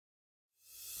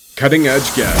cutting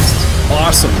edge guests,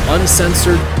 awesome,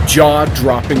 uncensored,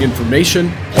 jaw-dropping information,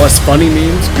 plus funny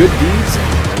memes, good deeds,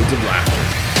 and loads of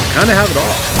laughter. Kind of have it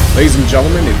all. Ladies and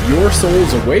gentlemen, if your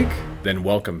soul's awake, then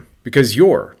welcome, because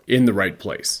you're in the right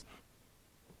place.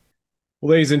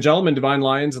 Ladies and gentlemen, divine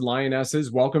lions and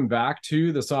lionesses, welcome back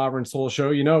to the Sovereign Soul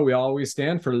Show. You know, we always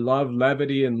stand for love,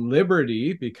 levity, and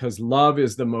liberty because love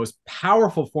is the most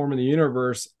powerful form in the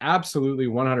universe, absolutely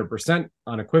 100%,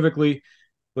 unequivocally.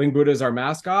 Bling Buddha is our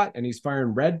mascot, and he's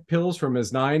firing red pills from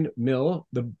his 9mm.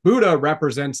 The Buddha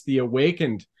represents the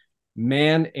awakened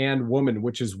man and woman,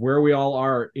 which is where we all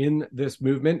are in this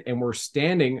movement, and we're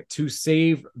standing to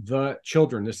save the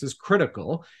children. This is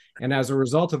critical. And as a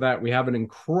result of that, we have an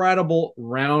incredible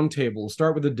roundtable. We'll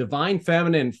start with the divine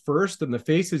feminine first, and the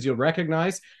faces you'll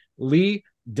recognize: Leigh,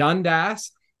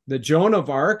 Dundas, the Joan of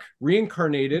Arc,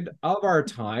 reincarnated of our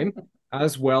time,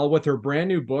 as well, with her brand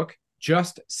new book,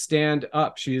 Just Stand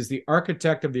Up. She is the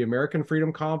architect of the American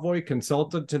Freedom Convoy,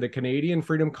 consultant to the Canadian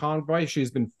Freedom Convoy.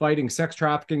 She's been fighting sex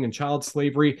trafficking and child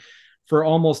slavery for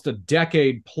almost a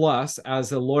decade plus.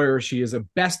 As a lawyer, she is a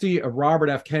bestie of Robert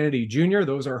F. Kennedy Jr.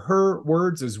 Those are her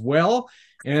words as well.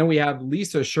 And we have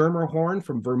Lisa Schermerhorn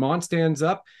from Vermont Stands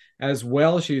Up as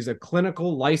well. She's a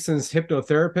clinical licensed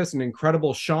hypnotherapist, an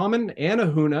incredible shaman, and a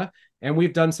Huna. And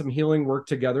we've done some healing work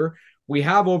together. We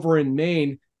have over in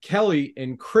Maine, Kelly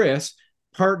and Chris,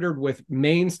 partnered with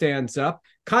Maine Stands Up,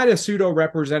 kind of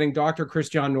pseudo-representing Dr.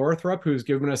 Christiane Northrup, who's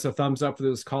given us a thumbs up for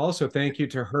this call. So thank you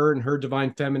to her and her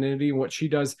divine femininity and what she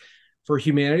does for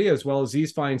humanity, as well as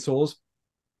these fine souls.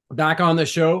 Back on the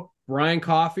show, Brian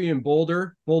Coffey in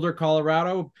Boulder,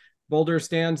 Colorado. Boulder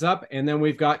Stands Up. And then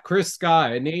we've got Chris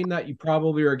Sky, a name that you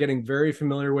probably are getting very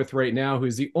familiar with right now,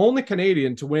 who's the only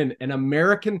Canadian to win an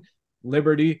American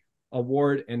Liberty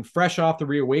Award, and fresh off the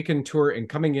Reawaken tour and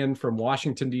coming in from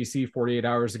Washington, D.C. 48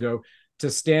 hours ago to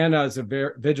stand as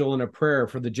a vigil and a prayer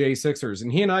for the J6ers.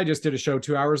 And he and I just did a show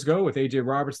 2 hours ago with AJ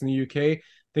Roberts in the UK.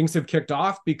 Things have kicked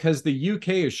off because the UK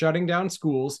is shutting down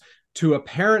schools to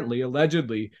apparently,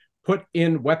 allegedly, put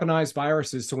in weaponized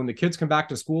viruses so when the kids come back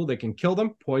to school, they can kill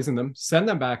them, poison them, send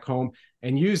them back home,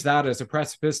 and use that as a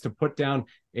precipice to put down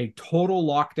a total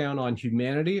lockdown on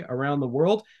humanity around the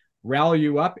world. Rally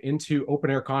you up into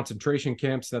open-air concentration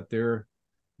camps that they're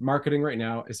marketing right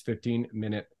now as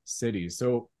 15-minute cities.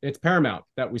 So it's paramount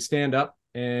that we stand up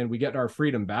and we get our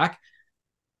freedom back.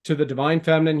 To the divine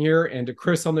feminine here and to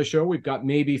Chris on the show, we've got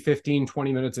maybe 15,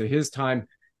 20 minutes of his time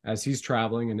as he's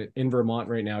traveling and in Vermont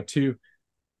right now too.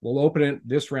 We'll open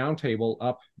this roundtable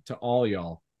up to all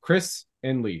y'all. Chris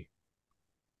and Leigh.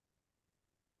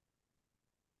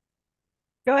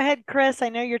 Go ahead, Chris. I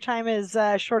know your time is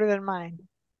shorter than mine.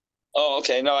 Oh,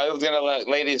 okay. No, I was going to let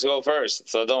ladies go first,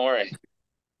 so don't worry.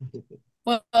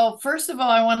 Well, first of all,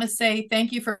 I want to say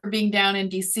thank you for being down in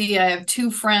DC. I have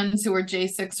two friends who are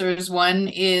J6ers. One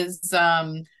is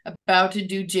about to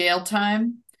do jail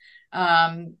time.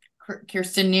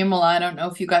 Kirsten Niemela, I don't know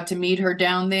if you got to meet her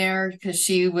down there because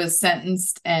she was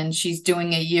sentenced and she's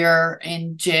doing a year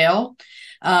in jail.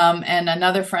 And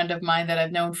another friend of mine that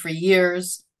I've known for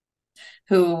years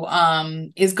who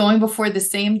is going before the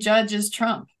same judge as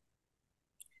Trump.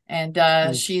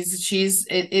 And she's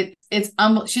a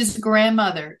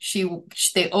grandmother.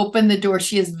 They opened the door.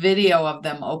 She has video of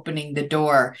them opening the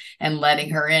door and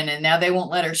letting her in, and now they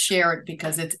won't let her share it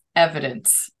because it's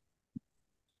evidence.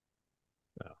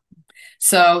 Oh.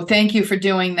 So thank you for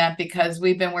doing that, because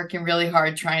we've been working really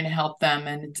hard trying to help them,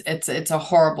 and it's a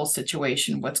horrible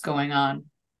situation what's going on.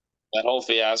 That whole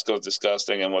fiasco is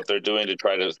disgusting, and what they're doing to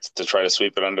try to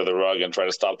sweep it under the rug and try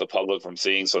to stop the public from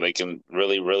seeing so they can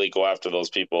really, really go after those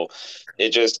people. It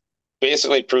just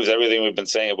basically proves everything we've been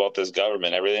saying about this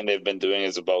government. Everything they've been doing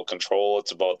is about control.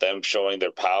 It's about them showing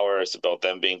their power. It's about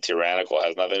them being tyrannical. It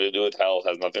has nothing to do with health,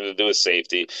 has nothing to do with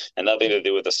safety, and nothing to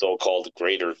do with the so-called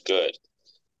greater good.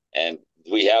 And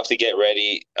we have to get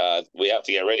ready.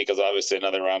 Because obviously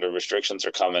another round of restrictions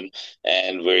are coming.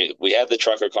 And we had the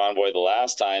trucker convoy the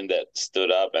last time that stood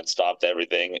up and stopped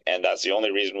everything. And that's the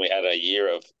only reason we had a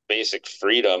year of basic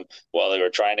freedom while they were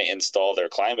trying to install their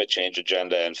climate change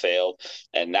agenda and failed.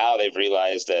 And now they've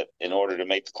realized that in order to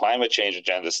make the climate change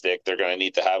agenda stick, they're going to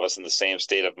need to have us in the same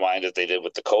state of mind as they did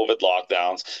with the COVID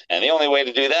lockdowns. And the only way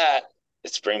to do that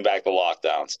is to bring back the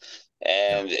lockdowns.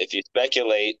 And if you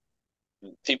speculate,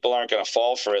 people aren't going to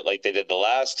fall for it like they did the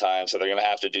last time, so they're going to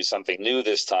have to do something new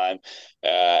this time.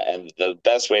 And the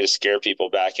best way to scare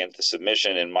people back into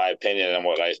submission, in my opinion, and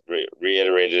what I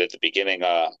reiterated at the beginning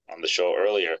on the show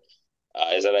earlier,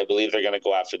 is that I believe they're going to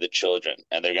go after the children,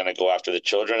 and they're going to go after the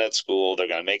children at school. They're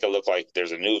going to make it look like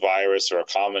there's a new virus or a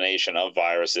combination of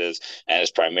viruses, and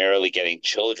it's primarily getting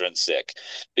children sick.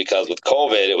 Because with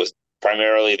COVID, it was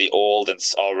primarily the old and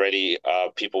already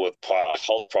people with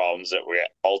health problems that were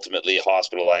ultimately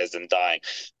hospitalized and dying.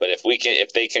 But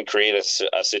if they can create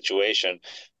a situation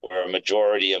where a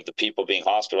majority of the people being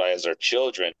hospitalized are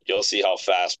children, you'll see how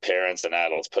fast parents and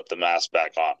adults put the mask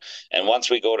back on. And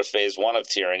once we go to phase one of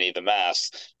tyranny, the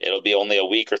masks, it'll be only a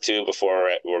week or two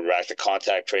before we're back to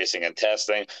contact tracing and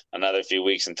testing, another few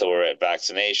weeks until we're at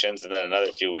vaccinations, and then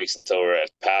another few weeks until we're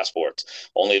at passports.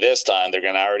 Only this time, they're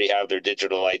going to already have their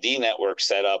digital ID network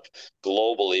set up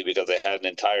globally because they had an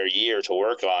entire year to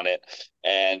work on it.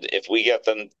 And if we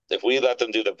let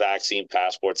them do the vaccine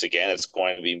passports again, it's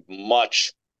going to be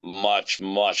much, much,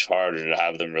 much harder to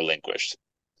have them relinquished.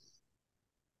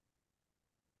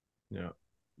 Yeah.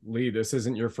 Leigh, this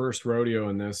isn't your first rodeo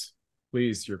in this.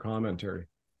 Please, your commentary.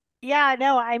 Yeah,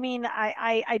 no, I mean,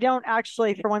 I don't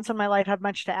actually, for once in my life, have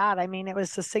much to add. I mean, it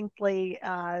was succinctly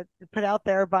put out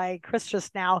there by Chris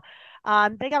just now.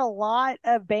 They got a lot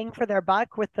of bang for their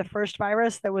buck with the first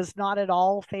virus that was not at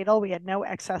all fatal. We had no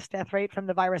excess death rate from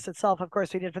the virus itself. Of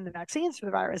course, we did from the vaccines for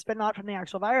the virus, but not from the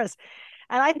actual virus.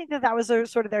 And I think that was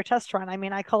sort of their test run. I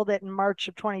mean, I called it in March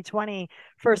of 2020,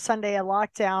 first Sunday of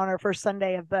lockdown, or first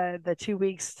Sunday of the 2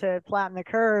 weeks to flatten the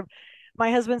curve.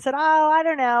 My husband said, "Oh, I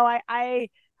don't know.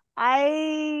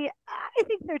 I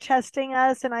think they're testing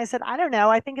us." And I said, "I don't know.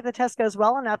 I think if the test goes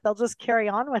well enough, they'll just carry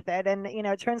on with it." And,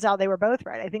 it turns out they were both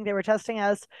right. I think they were testing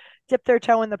us, dipped their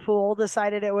toe in the pool,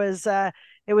 decided it was a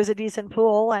decent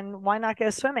pool, and why not go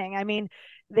swimming? I mean,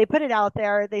 they put it out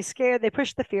there, they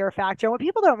pushed the fear factor. And what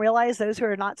people don't realize, those who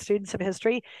are not students of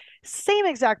history, same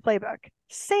exact playbook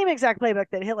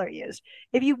that Hitler used.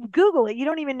 If you Google it, you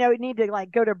don't even need to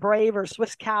go to Brave or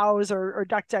Swiss Cows or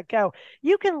DuckDuckGo.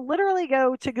 You can literally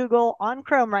go to Google on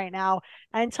Chrome right now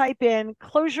and type in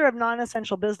closure of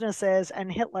non-essential businesses and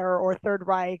Hitler or Third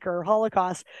Reich or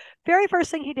Holocaust. Very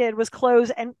first thing he did was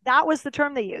close, and that was the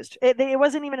term they used. It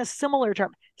wasn't even a similar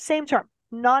term, same term.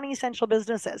 Non-essential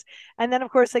businesses. And then,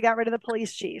 of course, they got rid of the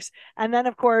police chiefs. And then,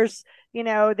 of course,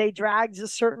 they dragged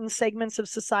certain segments of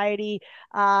society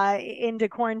into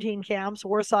quarantine camps,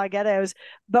 Warsaw ghettos.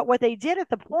 But what they did at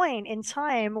the point in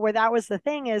time where that was the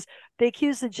thing is they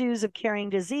accused the Jews of carrying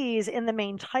disease, in the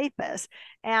main typhus.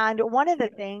 And one of the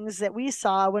things that we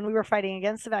saw when we were fighting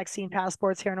against the vaccine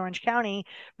passports here in Orange County,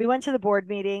 we went to the board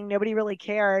meeting, nobody really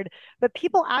cared, but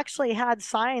people actually had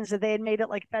signs that they had made it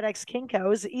like FedEx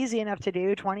Kinko's, easy enough to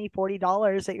do, $20,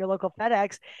 $40 at your local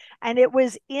FedEx. And it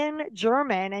was in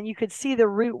German, and you could see the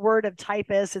root word of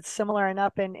typhus. It's similar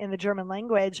enough in the German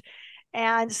language.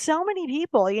 And so many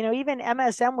people, even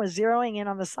MSM was zeroing in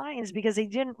on the signs because they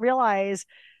didn't realize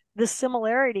the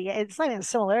similarity. It's not even a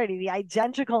similarity, the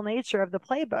identical nature of the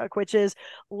playbook, which is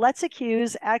let's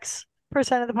accuse X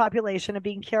percent of the population of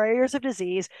being carriers of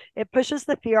disease. It pushes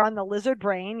the fear on the lizard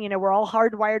brain. We're all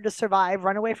hardwired to survive,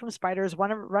 run away from spiders,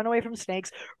 run away from snakes,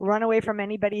 run away from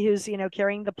anybody who's,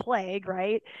 carrying the plague,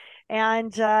 right?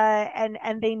 And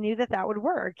they knew that would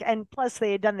work. And plus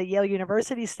they had done the Yale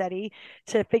University study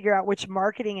to figure out which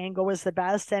marketing angle was the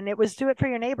best. And it was do it for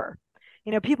your neighbor.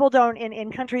 People don't,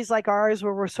 in countries like ours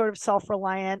where we're sort of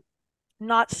self-reliant,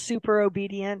 not super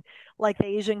obedient like the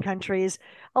Asian countries,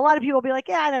 a lot of people will be like,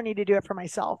 yeah, I don't need to do it for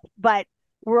myself. But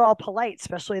we're all polite,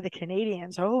 especially the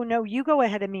Canadians. Oh, no, you go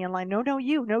ahead of me in line. No,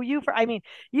 you.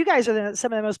 You guys are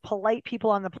some of the most polite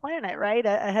people on the planet, right?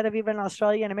 Ahead of even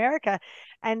Australia and America.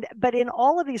 But in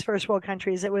all of these first world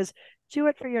countries, it was do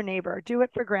it for your neighbor, do it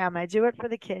for grandma, do it for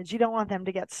the kids. You don't want them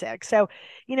to get sick. So,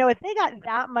 if they got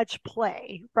that much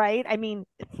play, right?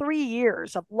 3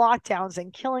 years of lockdowns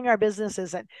and killing our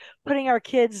businesses and putting our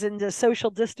kids into social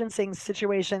distancing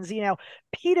situations,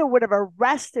 PETA would have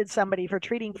arrested somebody for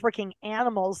treating freaking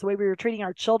animals the way we were treating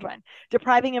our children,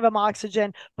 depriving them of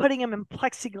oxygen, putting them in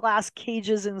plexiglass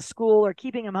cages in school or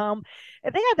keeping them home.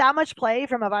 If they had that much play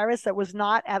from a virus that was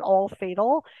not at all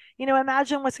fatal,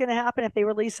 imagine what's going to happen if they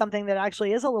release something that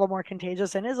actually is a little more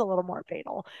contagious and is a little more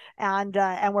fatal, and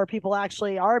where people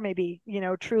actually are maybe,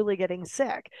 truly getting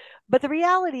sick. But the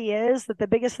reality is that the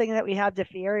biggest thing that we have to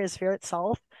fear is fear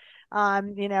itself. I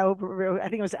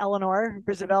think it was Eleanor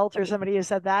Roosevelt or somebody who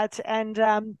said that.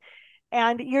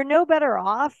 And you're no better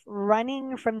off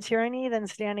running from tyranny than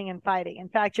standing and fighting. In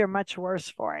fact, you're much worse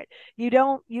for it. You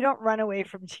don't run away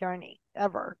from tyranny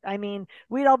ever.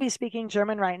 We'd all be speaking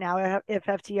German right now if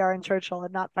FDR and Churchill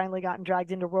had not finally gotten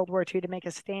dragged into World War II to make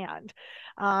a stand.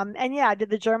 And yeah, did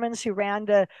the Germans who ran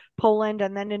to Poland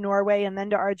and then to Norway and then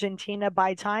to Argentina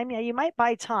buy time? Yeah, you might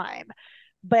buy time.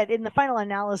 but in the final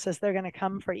analysis, they're going to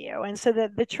come for you. And so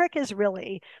the trick is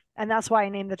really, and that's why I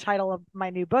named the title of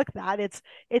my new book that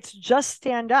it's just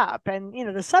stand up. And, you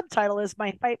know, the subtitle is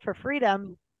My Fight for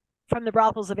Freedom from the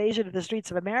Brothels of Asia to the Streets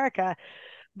of America.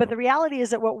 But the reality is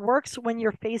that what works when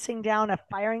you're facing down a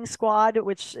firing squad,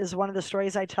 which is one of the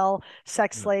stories I tell,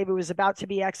 sex slave who was about to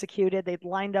be executed. They'd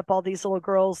lined up all these little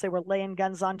girls. They were laying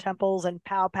guns on temples and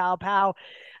pow, pow, pow.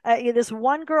 This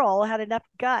one girl had enough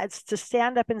guts to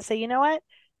stand up and say, you know what?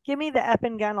 Give me the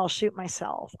effing gun. I'll shoot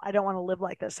myself. I don't want to live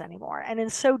like this anymore. And in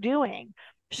so doing,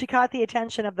 she caught the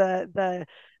attention of the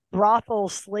brothel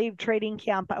slave trading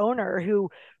camp owner, who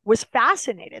was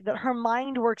fascinated that her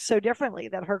mind works so differently,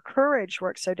 that her courage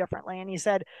works so differently. And he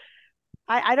said,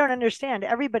 I don't understand.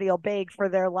 Everybody will beg for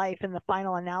their life in the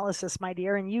final analysis, my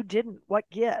dear, and you didn't. What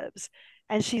gives?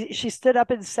 And she stood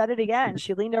up and said it again.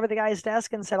 She leaned over the guy's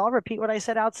desk and said, I'll repeat what I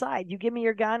said outside. You give me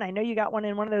your gun. I know you got one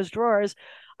in one of those drawers.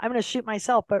 I'm going to shoot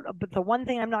myself. But the one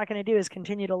thing I'm not going to do is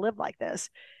continue to live like this.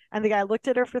 And the guy looked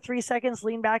at her for 3 seconds,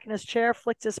 leaned back in his chair,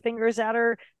 flicked his fingers at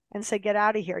her, and said, get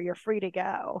out of here. You're free to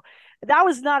go. That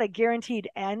was not a guaranteed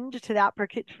end to that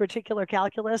particular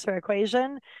calculus or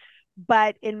equation.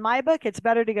 But in my book, it's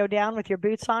better to go down with your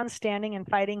boots on, standing and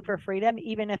fighting for freedom,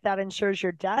 even if that ensures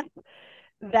your death,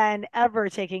 than ever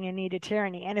taking a knee to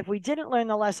tyranny. And if we didn't learn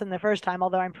the lesson the first time,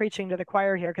 although I'm preaching to the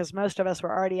choir here because most of us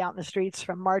were already out in the streets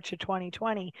from March of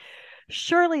 2020,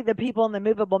 surely the people in the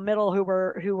movable middle who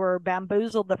were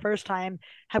bamboozled the first time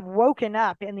have woken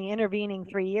up in the intervening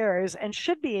 3 years and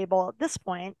should be able at this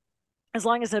point, as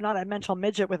long as they're not a mental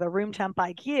midget with a room temp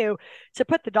IQ, to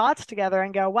put the dots together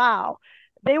and go, wow,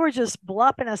 they were just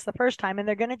bluffing us the first time and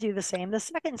they're going to do the same the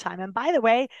second time. And by the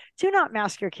way, do not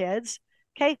mask your kids.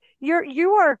 Okay,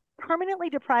 you are permanently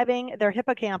depriving their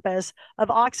hippocampus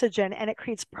of oxygen, and it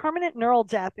creates permanent neural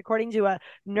death, according to a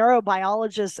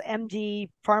neurobiologist, MD,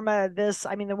 pharma.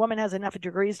 The woman has enough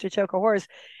degrees to choke a horse.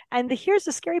 And here's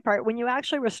the scary part: when you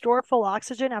actually restore full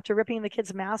oxygen after ripping the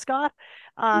kid's mask off,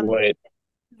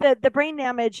 the brain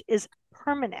damage is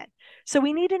permanent. So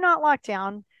we need to not lock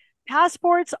down.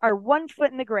 Passports are 1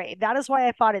 foot in the grave. That is why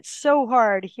I fought it so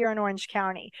hard here in Orange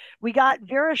County. We got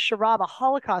Vera Sharab, a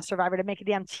Holocaust survivor, to make a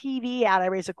damn TV ad. I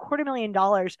raised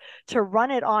 $250,000 to run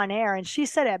it on air. And she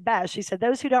said it best. She said,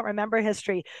 those who don't remember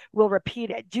history will repeat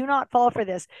it. Do not fall for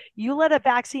this. You let a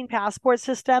vaccine passport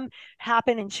system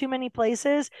happen in too many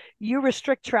places. You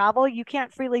restrict travel. You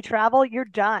can't freely travel. You're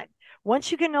done.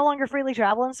 Once you can no longer freely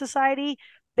travel in society,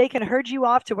 they can herd you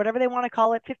off to whatever they want to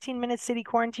call it, 15-minute city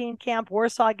quarantine camp,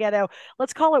 Warsaw Ghetto.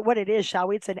 Let's call it what it is, shall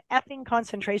we? It's an effing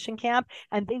concentration camp,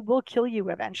 and they will kill you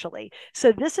eventually.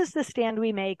 So this is the stand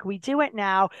we make. We do it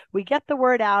now. We get the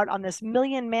word out on this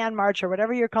million-man march or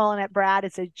whatever you're calling it, Brad.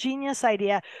 It's a genius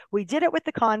idea. We did it with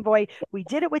the convoy. We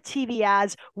did it with TV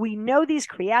ads. We know these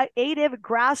creative,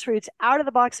 grassroots,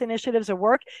 out-of-the-box initiatives will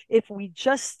work if we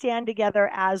just stand together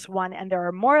as one. And there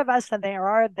are more of us than there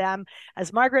are of them.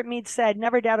 As Margaret Mead said,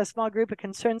 never doubt a small group of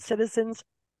concerned citizens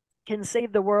can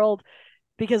save the world,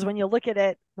 because when you look at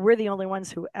it, we're the only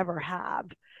ones who ever have.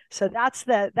 So that's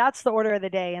the order of the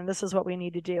day, and this is what we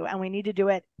need to do, and we need to do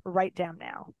it right down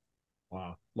now.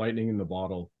 Wow, lightning in the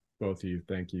bottle, both of you.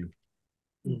 Thank you.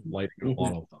 Lightning in the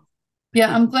bottle.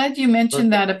 Yeah, I'm glad you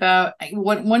mentioned that about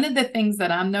one of the things that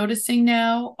I'm noticing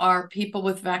now are people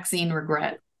with vaccine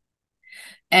regret.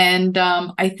 And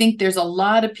I think there's a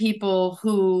lot of people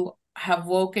who have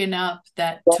woken up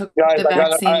that took the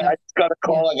vaccine. I just got a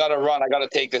call. Yeah. I got to run. I got to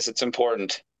take this. It's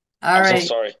important. I'm so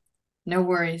sorry. No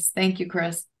worries. Thank you,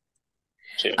 Chris.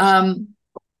 Cheers.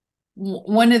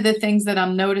 One of the things that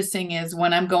I'm noticing is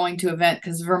when I'm going to event,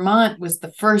 because Vermont was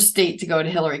the first state to go to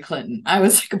Hillary Clinton. I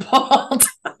was like appalled.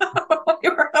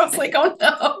 I was like, oh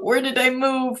no, where did I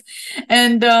move?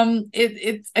 And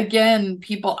it's again,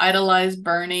 people idolize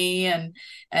Bernie, and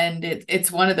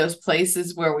it's one of those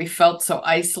places where we felt so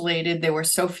isolated. There were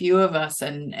so few of us,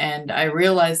 and I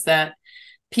realized that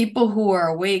people who are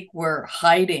awake were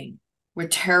hiding. We're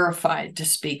terrified to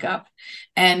speak up.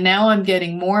 And now I'm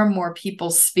getting more and more people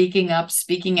speaking up,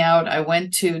 speaking out. I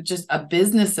went to just a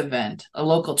business event, a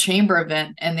local chamber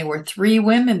event, and there were 3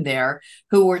 women there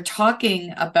who were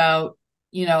talking about,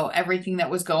 everything that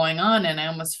was going on, and I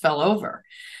almost fell over.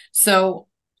 So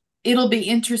it'll be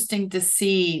interesting to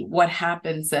see what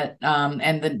happens and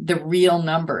the real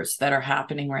numbers that are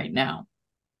happening right now.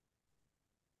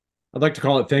 I'd like to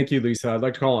call it, thank you, Lisa. I'd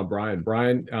like to call on Brian.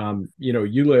 Brian,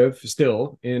 you live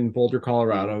still in Boulder,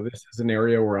 Colorado. This is an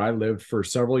area where I lived for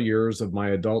several years of my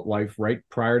adult life right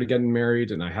prior to getting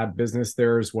married. And I had business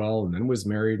there as well, and then was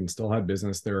married and still had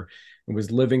business there and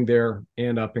was living there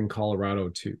and up in Colorado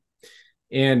too.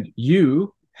 And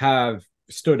you have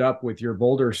stood up with your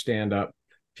Boulder stand up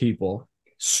people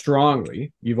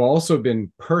strongly. You've also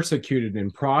been persecuted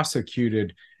and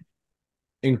prosecuted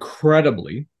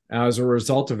incredibly as a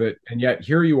result of it. And yet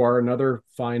here you are, another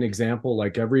fine example,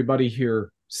 like everybody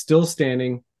here, still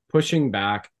standing, pushing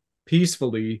back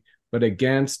peacefully, but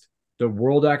against the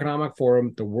World Economic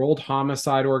Forum, the World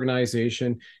Homicide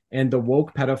Organization, and the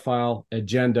woke pedophile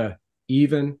agenda,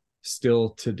 even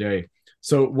still today.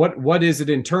 So what is it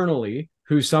internally,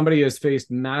 who somebody has faced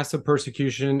massive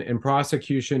persecution and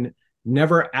prosecution,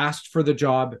 never asked for the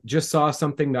job, just saw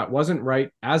something that wasn't right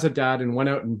as a dad and went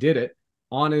out and did it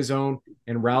on his own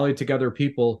and rallied together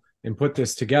people and put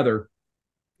this together?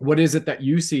 What is it that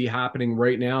you see happening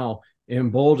right now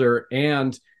in Boulder,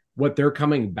 and what they're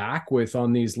coming back with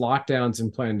on these lockdowns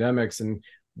and pandemics? And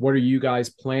what are you guys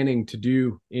planning to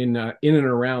do in and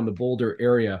around the Boulder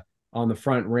area on the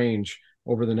Front Range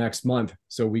over the next month,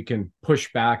 so we can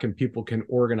push back and people can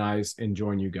organize and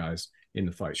join you guys in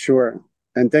the fight? Sure.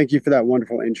 And thank you for that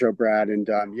wonderful intro, Brad. And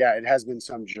yeah, it has been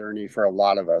some journey for a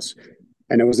lot of us.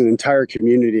 And it was an entire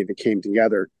community that came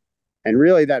together. And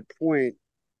really that point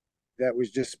that was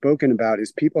just spoken about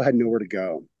is people had nowhere to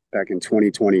go back in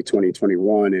 2020,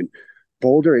 2021. And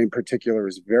Boulder in particular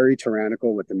was very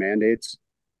tyrannical with the mandates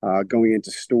going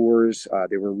into stores.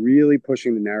 They were really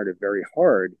pushing the narrative very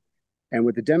hard. And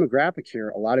with the demographic here,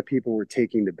 a lot of people were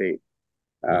taking the bait.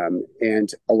 And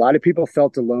a lot of people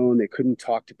felt alone. They couldn't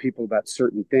talk to people about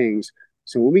certain things.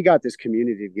 So when we got this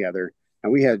community together,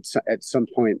 and we had at some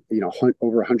point,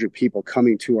 over 100 people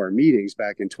coming to our meetings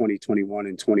back in 2021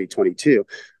 and 2022,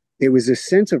 it was a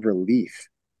sense of relief.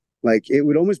 Like it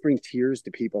would almost bring tears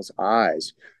to people's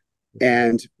eyes.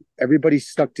 And everybody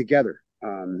stuck together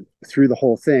through the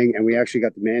whole thing. And we actually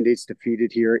got the mandates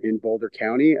defeated here in Boulder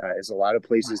County, as a lot of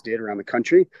places did around the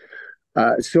country.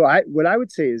 So what I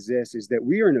would say is this, is that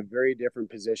we are in a very different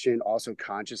position also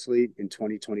consciously in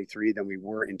 2023 than we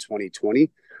were in 2020.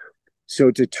 So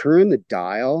to turn the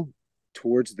dial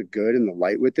towards the good and the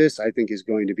light with this, I think is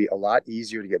going to be a lot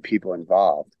easier to get people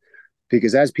involved,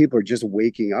 because as people are just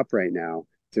waking up right now,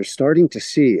 they're starting to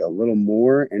see a little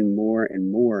more and more and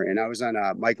more. And I was on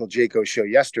Michael Jaco's show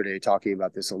yesterday talking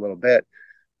about this a little bit,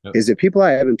 is that people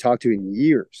I haven't talked to in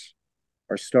years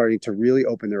are starting to really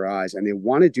open their eyes, and they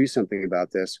want to do something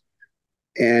about this.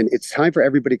 And it's time for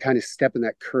everybody to kind of step in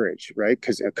that courage, right?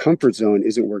 Because a comfort zone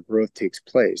isn't where growth takes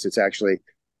place. It's actually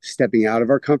stepping out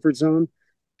of our comfort zone.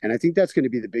 And I think that's going to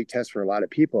be the big test for a lot of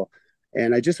people.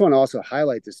 And I just want to also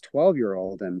highlight this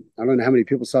 12-year-old, and I don't know how many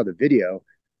people saw the video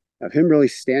of him really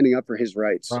standing up for his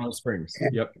rights. Ronald Springs.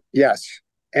 Yep. Yes.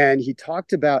 And he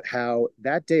talked about how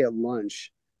that day at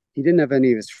lunch, he didn't have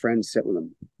any of his friends sit with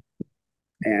him.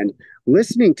 And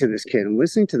listening to this kid and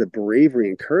listening to the bravery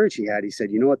and courage he had, he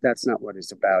said, you know what, that's not what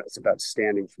it's about. It's about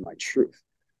standing for my truth.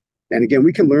 And again,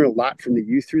 we can learn a lot from the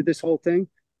youth through this whole thing.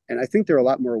 And I think they're a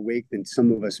lot more awake than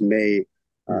some of us may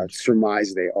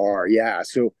surmise they are. Yeah.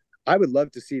 So I would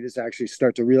love to see this actually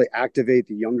start to really activate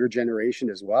the younger generation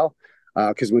as well.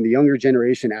 Because when the younger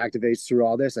generation activates through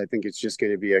all this, I think it's just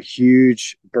going to be a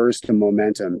huge burst of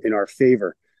momentum in our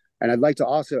favor. And I'd like to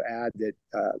also add that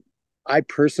I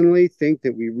personally think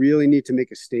that we really need to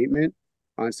make a statement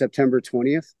on September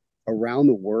 20th around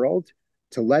the world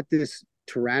to let this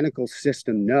tyrannical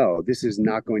system know this is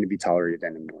not going to be tolerated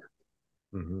anymore.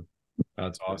 Mm-hmm.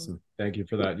 That's awesome. Thank you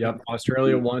for that. Yep.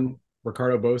 Australia won.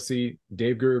 Ricardo Bosi,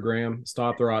 Dave Guru Graham,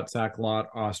 Stop the Rot Sack Lot,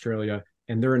 Australia,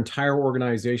 and their entire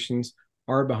organizations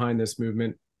are behind this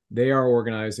movement. They are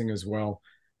organizing as well.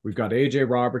 We've got AJ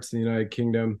Roberts in the United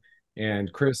Kingdom,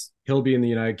 and Chris Hilby in the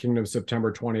United Kingdom,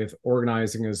 September 20th,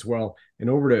 organizing as well. And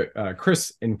over to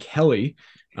Chris and Kelly,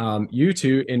 you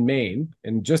two in Maine,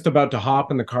 and just about to hop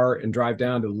in the car and drive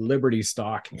down to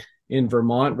LIBERTYSTOCK in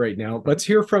Vermont right now. Let's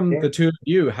hear from the two of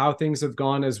you how things have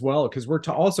gone as well, because we're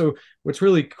also, what's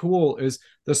really cool is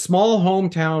the small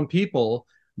hometown people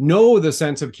know the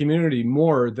sense of community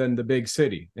more than the big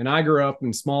city. And I grew up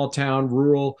in small town,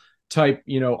 rural type,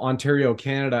 Ontario,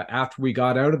 Canada, after we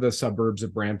got out of the suburbs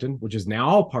of Brampton, which is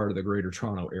now part of the Greater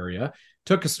Toronto Area.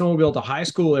 Took a snowmobile to high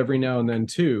school every now and then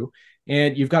too.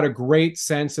 And you've got a great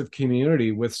sense of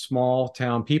community with small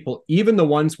town people. Even the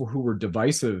ones who were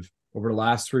divisive over the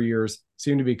last 3 years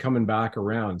seem to be coming back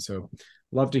around. So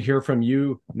love to hear from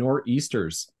you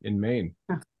Nor'easters in Maine.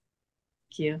 Thank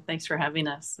you. Thanks for having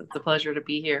us. It's a pleasure to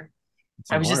be here.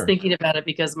 I was just thinking about it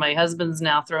because my husband's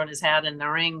now thrown his hat in the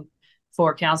ring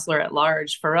for counselor at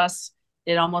large. For us,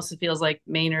 it almost feels like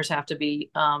Mainers have to be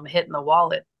hitting the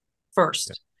wallet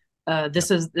first.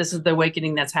 This is the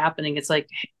awakening that's happening. It's like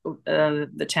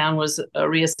the town was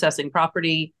reassessing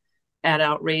property. at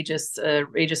outrageous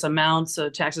amounts.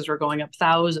 Taxes were going up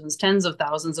thousands, tens of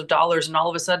thousands of dollars. And all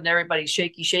of a sudden, everybody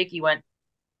shaky went,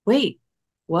 wait,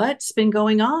 what's been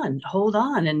going on? Hold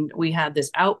on. And we had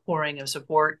this outpouring of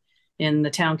support in the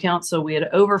town council. We had an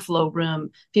overflow room.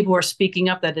 People were speaking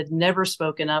up that had never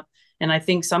spoken up. And I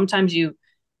think sometimes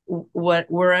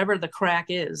wherever the crack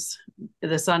is,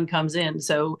 the sun comes in.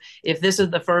 So if this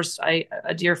is the first, a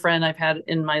dear friend I've had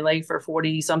in my life for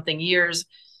 40 something years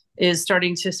is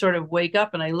starting to sort of wake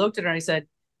up. And I looked at her and I said,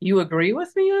 you agree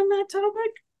with me on that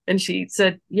topic? And she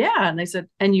said, yeah. And I said,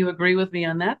 and you agree with me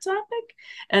on that topic?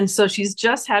 And so she's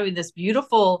just having this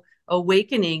beautiful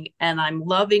awakening, and I'm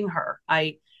loving her.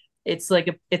 It's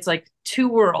like two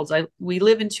worlds. We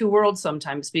live in two worlds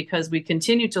sometimes, because we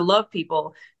continue to love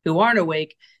people who aren't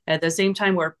awake. At the same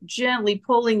time, we're gently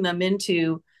pulling them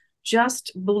into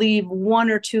just believe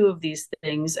one or two of these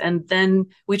things, and then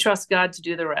we trust God to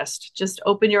do the rest. Just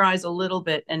open your eyes a little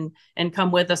bit and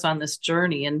come with us on this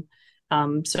journey.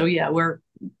 And so yeah, we're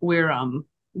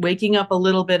waking up a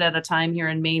little bit at a time here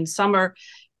in Maine. Summer,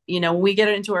 when we get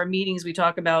into our meetings, we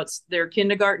talk about their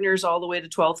kindergartners all the way to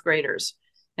 12th graders.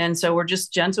 And so we're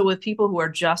just gentle with people who are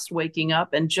just waking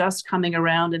up and just coming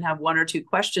around and have one or two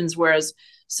questions, whereas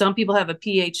some people have a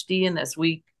PhD in this.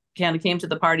 We kind of came to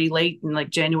the party late in like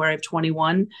January of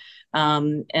 21.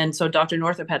 And so Dr.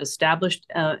 Northrup had established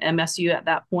MSU at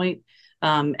that point,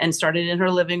 and started in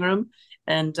her living room.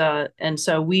 And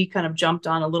so we kind of jumped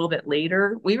on a little bit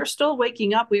later. We were still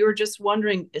waking up. We were just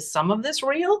wondering, is some of this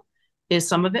real? Is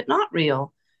some of it not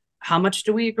real? How much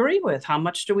do we agree with? How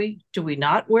much do we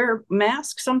not wear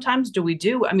masks? Sometimes do we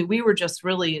do? I mean, we were just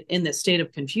really in this state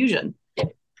of confusion.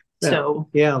 So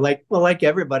yeah, like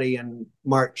everybody in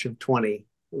March of 20,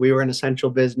 we were an essential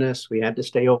business. We had to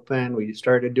stay open. We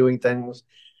started doing things,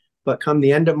 but come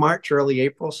the end of March, early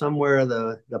April, somewhere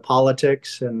the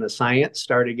politics and the science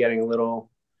started getting a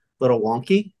little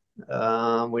wonky.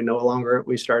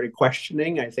 We started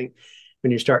questioning. I think when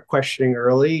you start questioning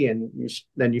early, and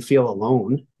then you feel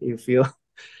alone,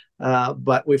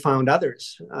 but we found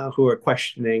others who are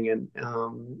questioning,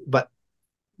 but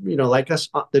like us,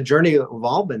 the journey that we've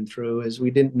all been through is we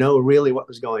didn't know really what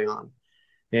was going on,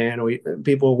 and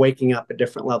people were waking up at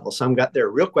different levels. Some got there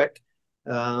real quick,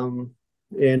 and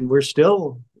we're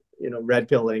still red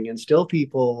pilling, and still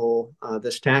people,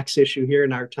 this tax issue here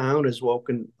in our town has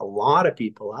woken a lot of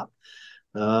people up.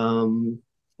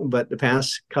 But the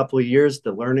past couple of years,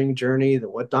 the learning journey,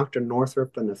 what Dr.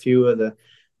 Northrup and a few of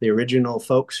the original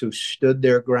folks who stood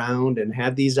their ground and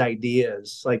had these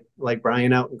ideas, like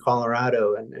Brian out in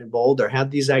Colorado and Boulder, had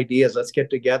these ideas. Let's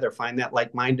get together, find that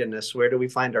like-mindedness. Where do we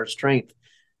find our strength?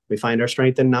 We find our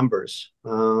strength in numbers.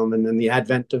 And then the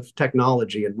advent of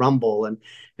technology and Rumble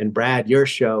and Brad, your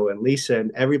show, and Lisa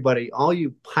and everybody, all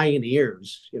you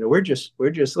pioneers, we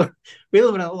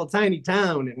live in a little tiny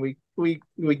town, and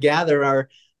we gather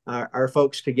our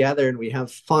folks together, and we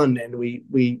have fun, and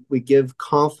we give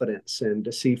confidence, and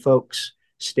to see folks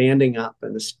standing up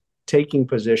and taking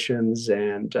positions,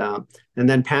 and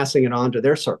then passing it on to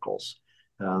their circles.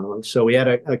 So we had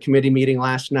a committee meeting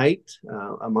last night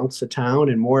amongst the town,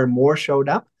 and more showed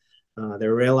up.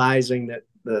 They're realizing that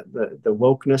the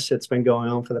wokeness that's been going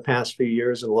on for the past few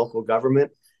years in local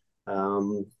government.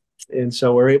 And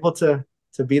so we're able to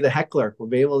be the heckler. We'll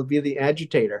be able to be the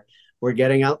agitator. We're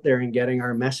getting out there and getting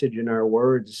our message and our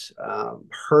words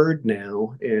heard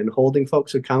now, and holding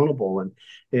folks accountable,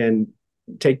 and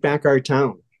take back our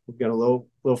town. We've got a little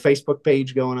Facebook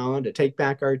page going on to take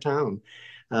back our town,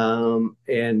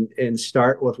 and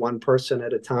start with one person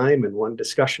at a time and one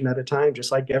discussion at a time,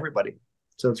 just like everybody.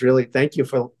 So it's really, thank you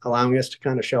for allowing us to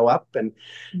kind of show up and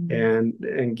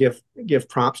give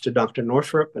props to Dr.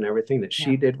 Northrup and everything that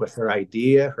she did with her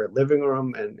idea, her living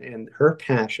room, and her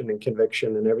passion and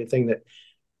conviction, and everything that,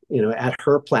 at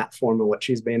her platform and what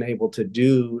she's been able to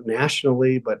do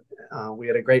nationally. But we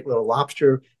had a great little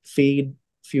lobster feed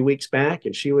a few weeks back,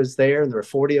 and she was there, and there were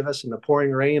 40 of us in the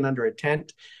pouring rain under a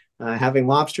tent, having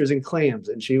lobsters and clams,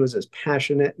 and she was as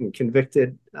passionate and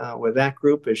convicted with that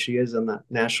group as she is on the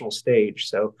national stage.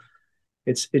 So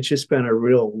it's just been a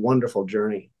real wonderful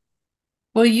journey.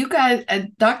 Well, you guys,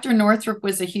 Dr. Northrup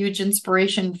was a huge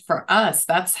inspiration for us.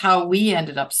 That's how we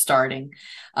ended up starting.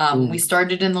 We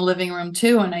started in the living room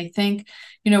too. And I think,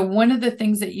 one of the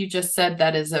things that you just said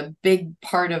that is a big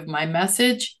part of my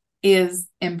message is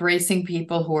embracing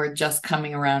people who are just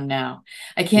coming around now.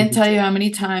 I can't tell you how many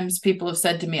times people have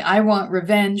said to me, I want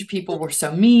revenge. People were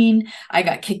so mean. I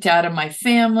got kicked out of my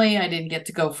family. I didn't get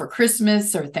to go for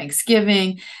Christmas or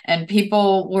Thanksgiving. And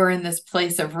people were in this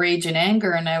place of rage and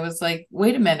anger. And I was like,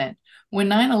 wait a minute, when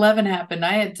 9/11 happened,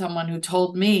 I had someone who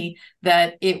told me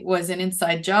that it was an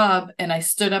inside job, and I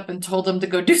stood up and told them to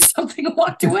go do something and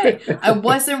walked away. I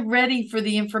wasn't ready for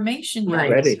the information yet.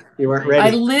 Right. Ready. You weren't ready.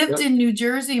 I lived Yep. in New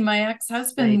Jersey. My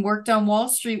ex-husband Right. worked on Wall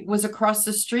Street, was across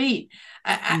the street.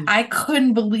 Mm. I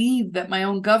couldn't believe that my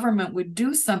own government would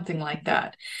do something like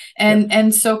that.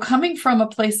 And so coming from a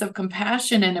place of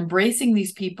compassion and embracing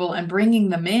these people and bringing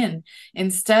them in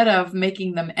instead of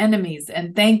making them enemies.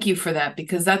 And thank you for that,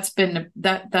 because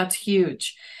that's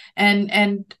huge.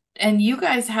 And you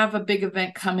guys have a big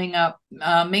event coming up.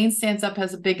 Maine Stands Up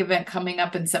has a big event coming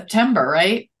up in September,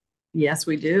 right? Yes,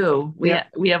 we do. We Yeah.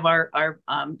 we have our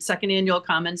second annual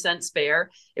Common Sense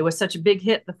Fair. It was such a big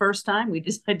hit the first time. We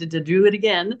decided to do it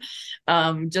again.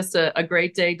 Just a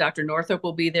great day. Dr. Northrop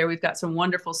will be there. We've got some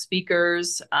wonderful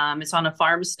speakers. It's on a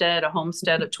farmstead, a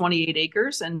homestead of 28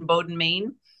 acres in Boulder,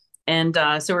 Maine. And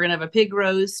so we're going to have a pig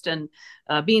roast and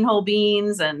whole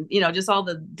beans and, just all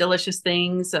the delicious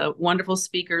things, wonderful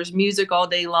speakers, music all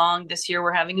day long. This year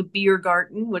we're having a beer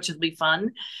garden, which will be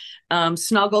fun.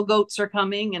 Snuggle goats are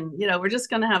coming, and, we're just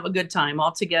going to have a good time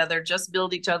all together, just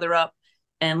build each other up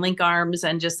and link arms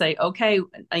and just say, okay,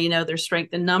 there's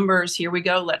strength in numbers. Here we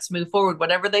go. Let's move forward.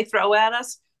 Whatever they throw at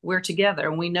us, we're together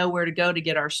and we know where to go to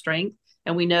get our strength.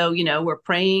 And we know, we're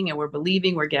praying and we're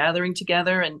believing, we're gathering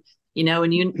together. And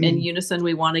in unison,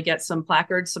 we want to get some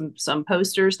placards, some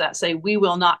posters that say, we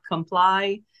will not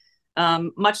comply.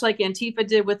 Much like Antifa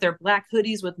did with their black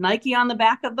hoodies with Nike on the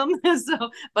back of them.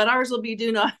 But ours will be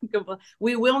do not comply.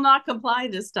 We will not comply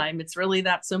this time. It's really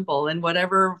that simple. And where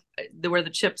the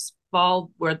chips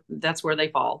fall, that's where they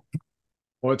fall.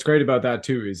 Well, what's great about that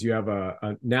too is you have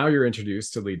now you're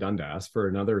introduced to Leigh Dundas for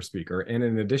another speaker. And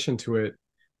in addition to it,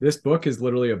 this book is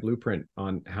literally a blueprint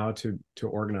on how to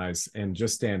organize and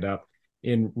just stand up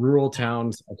in rural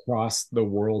towns across the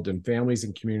world and families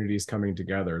and communities coming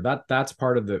together. That's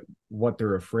part of what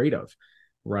they're afraid of,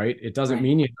 right? It doesn't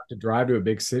mean you have to drive to a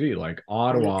big city like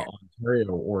Ottawa,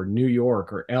 Ontario, or New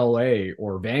York, or LA,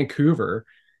 or Vancouver.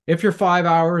 If you're 5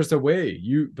 hours away,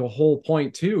 the whole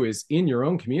point too is in your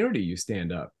own community, you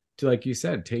stand up to, like you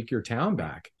said, take your town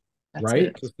back,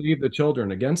 right? To save the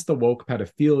children against the woke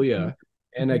pedophilia,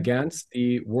 and against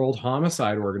the World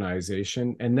Homicide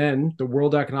Organization, and then the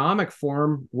World Economic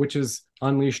Forum, which has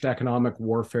unleashed economic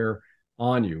warfare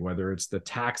on you, whether it's the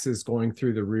taxes going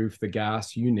through the roof, the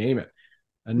gas, you name it.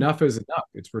 Enough is enough.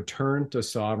 It's return to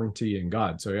sovereignty in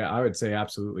God. So yeah, I would say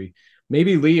absolutely.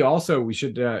 Maybe Leigh, also, we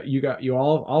should,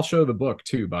 I'll show the book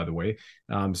too, by the way.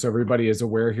 So everybody is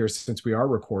aware here, since we are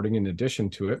recording in addition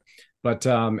to it. But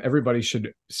everybody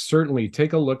should certainly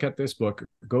take a look at this book.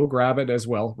 Go grab it as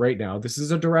well right now. This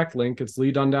is a direct link. It's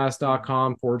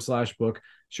leighDundas.com/book.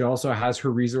 She also has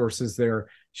her resources there.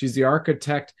 She's the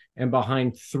architect and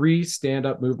behind 3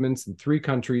 stand-up movements in 3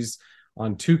 countries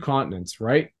on 2 continents,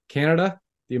 right? Canada,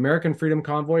 the American Freedom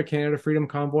Convoy, Canada Freedom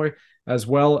Convoy, as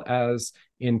well as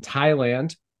in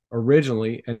Thailand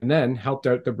originally, and then helped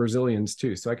out the Brazilians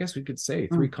too. So I guess we could say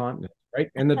 3 continents, right?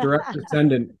 And the direct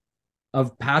descendant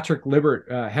of Patrick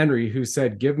Henry, who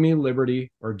said, give me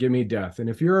liberty or give me death. And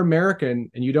if you're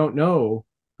American and you don't know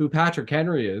who Patrick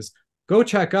Henry is, go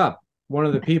check up one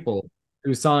of the people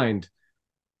who signed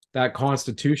that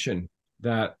Constitution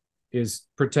that is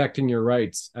protecting your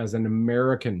rights as an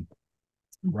American,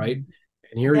 right?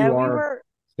 And here you are,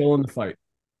 still in the fight.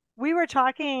 We were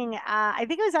talking, I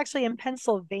think it was actually in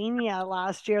Pennsylvania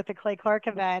last year at the Clay Clark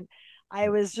event. I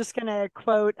was just going to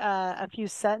quote a few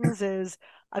sentences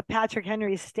of Patrick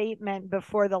Henry's statement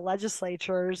before the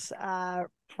legislatures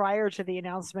prior to the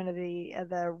announcement of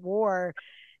the war.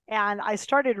 And I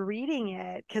started reading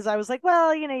it because I was like,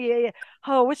 well,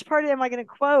 which part am I going to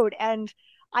quote? And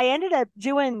I ended up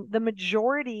doing the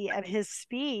majority of his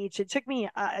speech. It took me,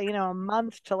 a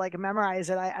month to memorize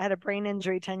it. I had a brain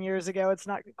injury 10 years ago. It's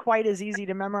not quite as easy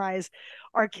to memorize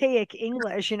archaic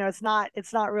English. It's not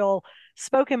real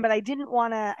spoken, but I didn't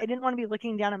want to be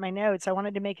looking down at my notes. I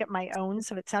wanted to make it my own,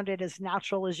 so it sounded as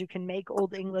natural as you can make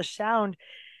Old English sound.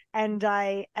 And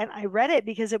I read it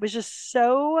because it was just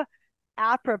so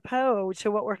apropos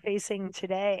to what we're facing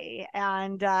today.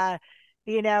 And I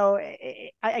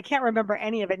can't remember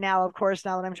any of it now, of course,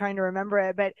 now that I'm trying to remember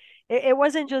it, but it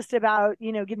wasn't just about,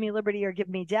 give me liberty or give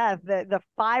me death. The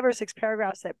 5 or 6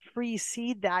 paragraphs that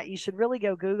precede that, you should really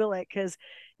go Google it, because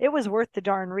it was worth the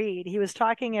darn read. He was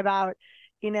talking about,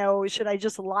 should I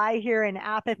just lie here in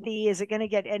apathy? Is it going to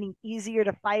get any easier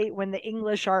to fight when the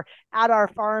English are at our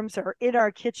farms or in our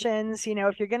kitchens?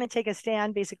 If you're going to take a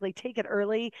stand, basically take it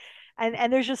early.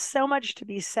 And there's just so much to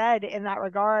be said in that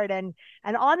regard. And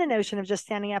on the notion of just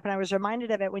standing up, and I was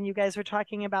reminded of it when you guys were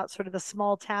talking about sort of the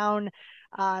small town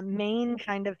Maine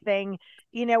kind of thing.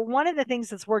 You know, one of the things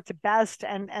that's worked best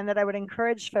and that I would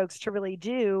encourage folks to really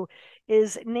do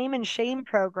is name and shame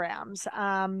programs.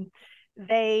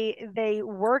 They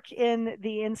work in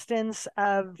the instance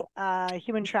of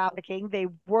human trafficking. They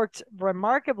worked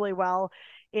remarkably well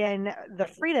in the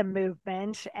freedom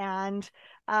movement, and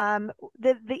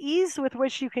the ease with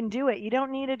which you can do it. You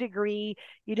don't need a degree.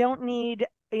 You don't need,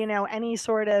 you know, any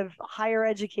sort of higher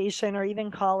education or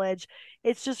even college.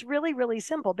 It's just really, really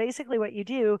simple. Basically, what you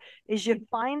do is you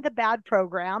find the bad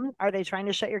program. Are they trying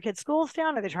to shut your kids' schools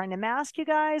down? Are they trying to mask you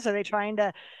guys? Are they trying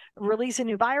to release a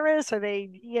new virus? Are they,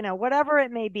 you know, whatever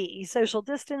it may be, social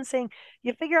distancing?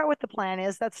 You figure out what the plan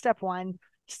is. That's step one.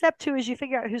 Step two is you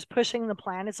figure out who's pushing the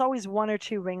plan. It's always one or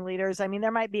two ringleaders. I mean,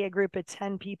 there might be a group of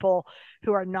 10 people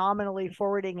who are nominally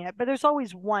forwarding it, but there's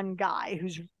always one guy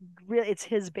who's really, it's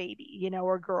his baby, you know,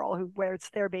 or girl where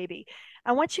it's their baby.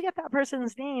 And once you get that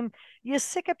person's name, you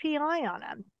stick a PI on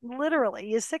them. Literally,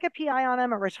 you stick a PI on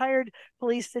them, a retired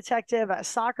police detective, a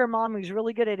soccer mom who's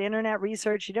really good at internet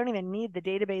research. You don't even need the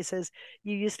databases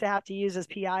you used to have to use as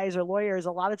PIs or lawyers.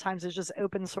 A lot of times it's just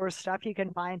open source stuff you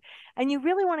can find. And you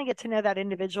really want to get to know that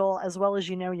individual as well as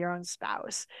you know your own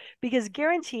spouse. Because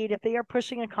guaranteed, if they are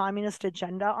pushing a communist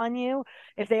agenda on you,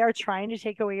 if they are trying to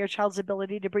take away your child's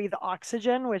ability to breathe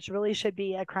oxygen, which really should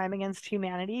be a crime against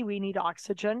humanity, we need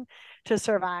oxygen to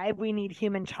survive. We need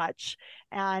human touch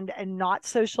and not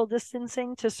social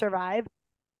distancing to survive.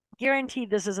 Guaranteed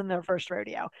this isn't their first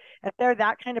rodeo. If they're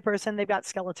that kind of person, they've got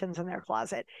skeletons in their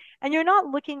closet. And you're not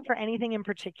looking for anything in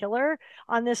particular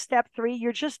on this step three.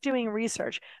 You're just doing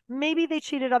research. Maybe they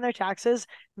cheated on their taxes.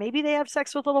 Maybe they have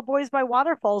sex with little boys by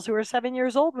waterfalls who are 7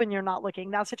 years old when you're not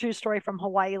looking. That's a true story from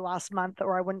Hawaii last month,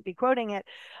 or I wouldn't be quoting it.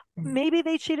 Maybe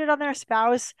they cheated on their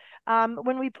spouse.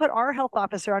 When we put our health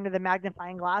officer under the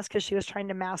magnifying glass because she was trying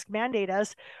to mask mandate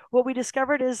us, what we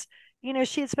discovered is, you know,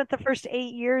 she had spent the first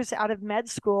 8 years out of med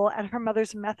school at her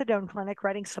mother's methadone clinic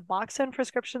writing Suboxone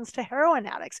prescriptions to heroin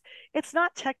addicts. It's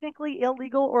not technically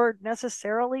illegal or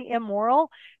necessarily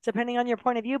immoral, depending on your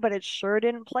point of view, but it sure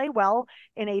didn't play well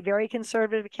in a very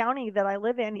conservative county that I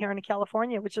live in here in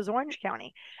California, which is Orange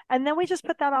County. And then we just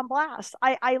put that on blast.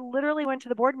 I literally went to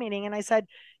the board meeting and I said,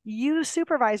 you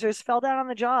supervisors fell down on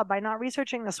the job by not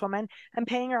researching this woman and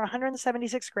paying her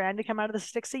 176 grand to come out of the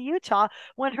sticks of Utah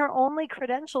when her only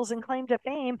credentials and claim to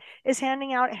fame is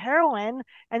handing out heroin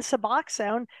and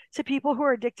Suboxone to people who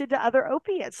are addicted to other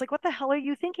opiates. Like, what the hell are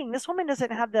you thinking? This woman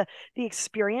doesn't have the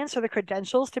experience or the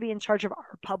credentials to be in charge of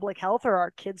our public health or our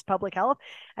kids' public health.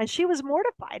 And she was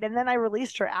mortified. And then I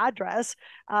released her address,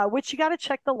 which you got to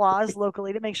check the laws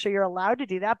locally to make sure you're allowed to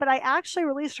do that. But I actually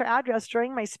released her address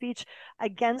during my speech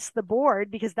against the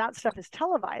board because that stuff is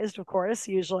televised, of course,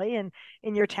 usually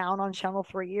in your town on Channel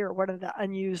 3 or one of the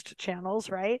unused channels,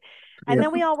 right? And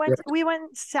then we all went, we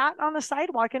went, sat on the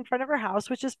sidewalk in front of her house,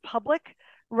 which is public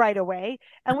right away.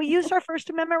 And we used our First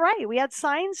Amendment right. We had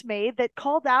signs made that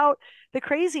called out the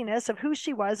craziness of who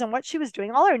she was and what she was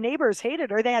doing. All our neighbors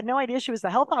hated her. They had no idea she was the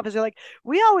health officer. Like,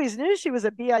 we always knew she was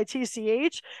a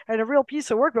BITCH and a real piece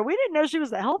of work, but we didn't know she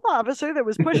was the health officer that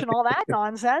was pushing all that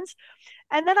nonsense.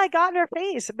 And then I got in her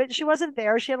face, but she wasn't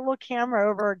there. She had a little camera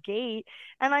over her gate.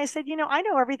 And I said, you know, I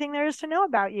know everything there is to know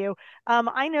about you.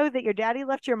 I know that your daddy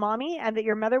left your mommy and that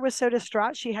your mother was so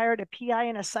distraught, she hired a PI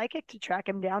and a psychic to track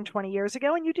him down 20 years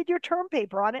ago. And you did your term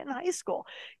paper on it in high school.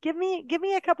 Give me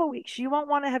a couple weeks. You won't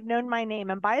want to have known my name.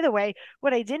 And by the way,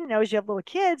 what I didn't know is you have little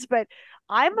kids, but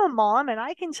I'm a mom and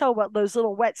I can tell what those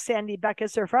little wet sandy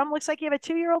buckets are from. Looks like you have a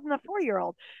 2-year-old and a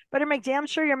 4-year-old. Better make damn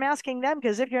sure you're masking them,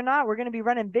 because if you're not, we're going to be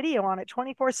running video on it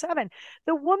 24/7.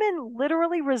 The woman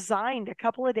literally resigned a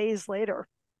couple of days later,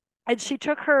 and she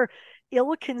took her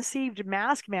ill-conceived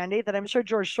mask mandate that I'm sure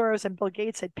George Soros and Bill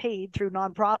Gates had paid through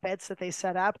nonprofits that they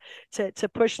set up to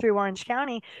push through Orange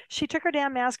County. She took her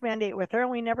damn mask mandate with her,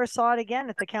 and we never saw it again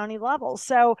at the county level.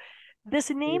 So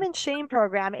this name and shame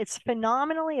program, it's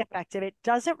phenomenally effective. It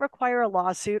doesn't require a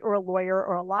lawsuit or a lawyer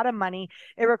or a lot of money.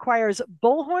 It requires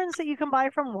bullhorns that you can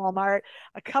buy from Walmart,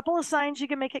 a couple of signs you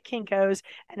can make at Kinko's,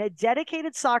 and a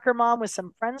dedicated soccer mom with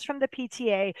some friends from the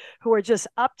PTA who are just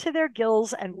up to their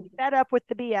gills and fed up with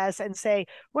the BS and say,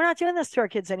 we're not doing this to our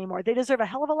kids anymore. They deserve a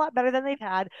hell of a lot better than they've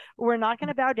had. We're not going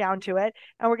to bow down to it,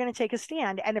 and we're going to take a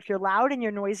stand. And if you're loud and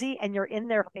you're noisy and you're in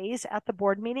their face at the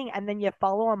board meeting and then you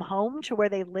follow them home to where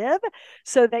they live,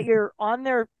 so that you're on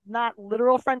their not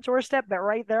literal front doorstep, but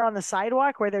right there on the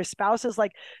sidewalk where their spouse is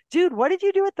like, dude, what did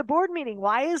you do at the board meeting?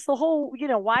 Why is the whole,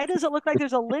 why does it look like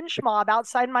there's a lynch mob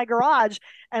outside my garage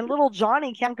and little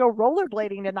Johnny can't go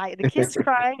rollerblading tonight? The kid's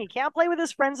crying. He can't play with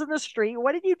his friends in the street.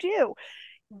 What did you do?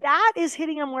 That is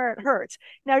hitting them where it hurts.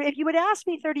 Now, if you would ask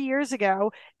me 30 years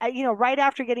ago, right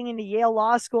after getting into Yale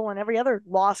Law School and every other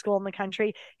law school in the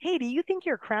country, hey, do you think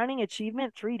your crowning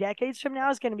achievement 3 decades from now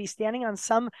is going to be standing on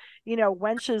some,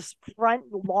 wench's front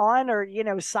lawn or,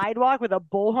 sidewalk with a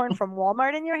bullhorn from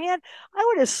Walmart in your hand? I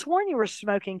would have sworn you were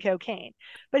smoking cocaine.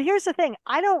 But here's the thing.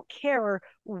 I don't care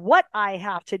what I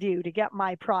have to do to get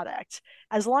my product.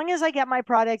 As long as I get my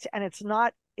product and it's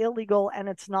not illegal and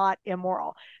it's not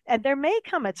immoral. And there may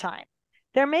come a time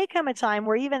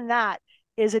where even that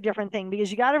is a different thing,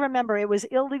 because you got to remember it was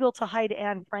illegal to hide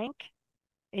Anne Frank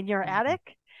in your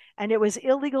attic, and it was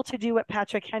illegal to do what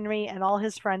Patrick Henry and all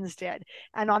his friends did.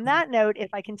 And on that note, if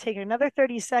I can take another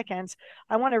 30 seconds,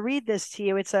 I want to read this to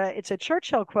you. It's a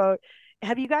Churchill quote.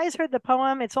 Have you guys heard the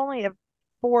poem? It's only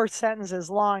 4 sentences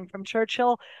long from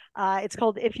Churchill. It's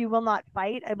called "If You Will Not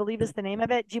Fight," I believe is the name of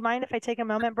it. Do you mind if I take a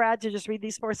moment, Brad, to just read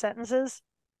these 4 sentences?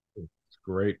 It's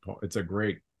great. It's a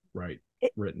great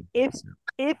written.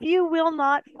 If you will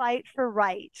not fight for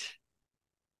right,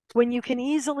 when you can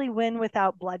easily win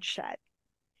without bloodshed,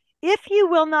 if you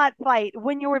will not fight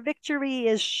when your victory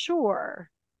is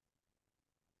sure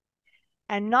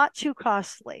and not too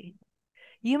costly,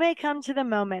 you may come to the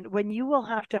moment when you will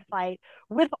have to fight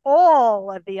with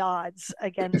all of the odds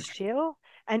against you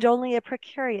and only a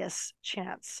precarious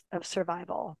chance of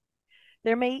survival.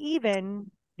 There may even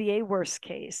be a worse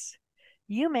case.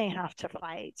 You may have to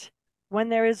fight when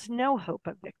there is no hope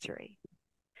of victory,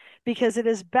 because it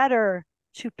is better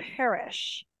to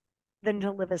perish than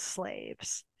to live as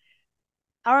slaves.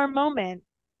 Our moment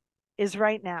is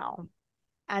right now.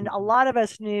 And a lot of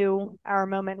us knew our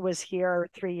moment was here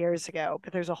 3 years ago,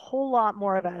 but there's a whole lot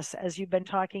more of us, as you've been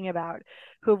talking about,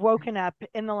 who have woken up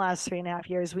in the last 3.5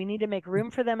 years. We need to make room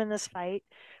for them in this fight.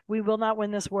 We will not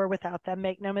win this war without them.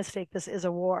 Make no mistake, this is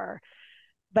a war.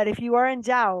 But if you are in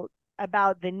doubt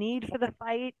about the need for the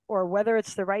fight, or whether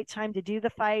it's the right time to do the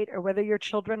fight, or whether your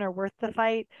children are worth the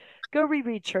fight, go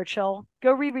reread Churchill,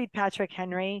 go reread Patrick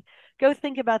Henry, go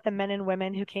think about the men and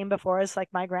women who came before us, like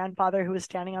my grandfather, who was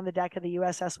standing on the deck of the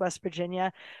USS West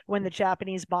Virginia when the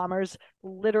Japanese bombers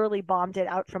literally bombed it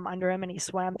out from under him, and he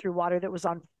swam through water that was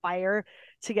on fire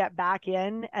to get back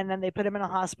in. And then they put him in a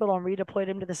hospital and redeployed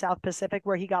him to the South Pacific,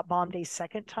 where he got bombed a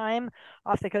second time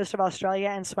off the coast of Australia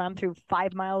and swam through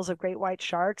 5 miles of great white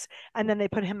sharks. And then they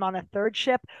put him on a third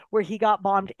ship where he got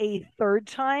bombed a third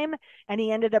time, and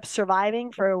he ended up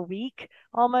surviving for a week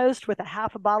almost with a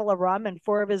half a bottle of rum and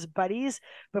 4 of his buddies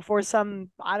before some,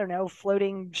 I don't know,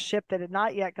 floating ship that had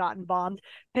not yet gotten bombed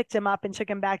picked him up and took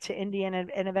him back to India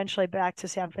and eventually back to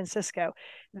San Francisco.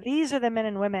 These are the men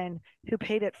and women who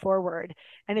paid it forward.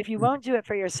 And if you won't do it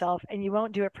for yourself and you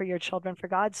won't do it for your children, for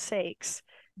God's sakes,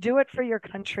 do it for your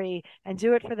country and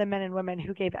do it for the men and women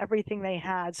who gave everything they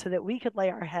had so that we could lay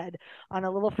our head on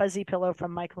a little fuzzy pillow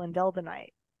from Michael and Dell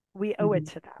tonight. We owe it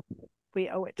to them. We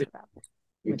owe it to them.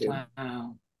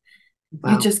 Wow.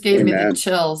 You just gave me the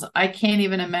chills. I can't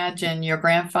even imagine your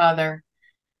grandfather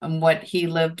and what he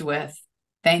lived with.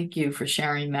 Thank you for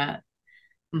sharing that.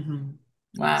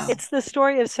 Wow. It's the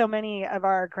story of so many of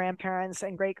our grandparents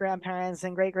and great-grandparents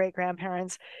and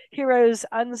great-great-grandparents, heroes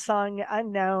unsung,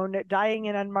 unknown, dying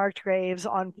in unmarked graves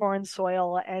on foreign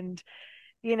soil. And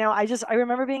I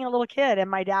remember being a little kid, and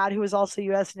my dad, who was also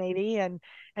U.S. Navy and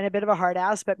a bit of a hard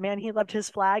ass, but man, he loved his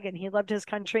flag and he loved his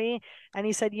country. And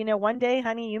he said, one day,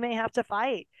 honey, you may have to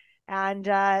fight. And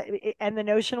the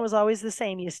notion was always the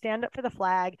same. You stand up for the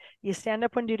flag, you stand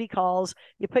up when duty calls,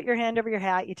 you put your hand over your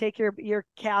hat, you take your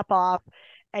cap off,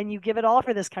 and you give it all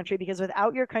for this country, because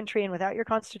without your country and without your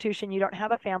constitution, you don't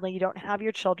have a family, you don't have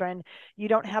your children, you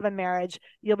don't have a marriage,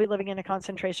 you'll be living in a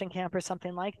concentration camp or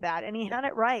something like that. And he had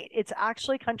it right. It's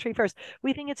actually country first.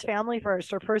 We think it's family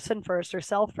first or person first or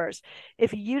self first.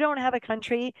 If you don't have a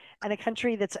country, and a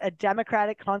country that's a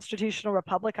democratic constitutional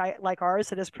republic like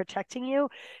ours that is protecting you,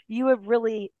 you have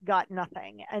really got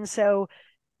nothing. And so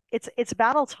it's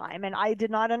battle time. And I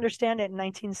did not understand it in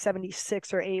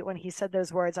 1976 or 8 when he said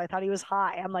those words. I thought he was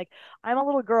high. I'm like, I'm a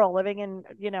little girl living in,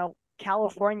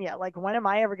 California. Like, when am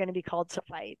I ever going to be called to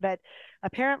fight? But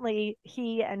apparently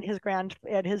he and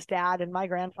his dad and my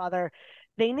grandfather,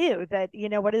 they knew that,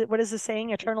 what is the saying?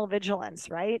 Eternal vigilance,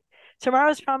 right?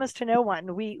 Tomorrow's promised to no one.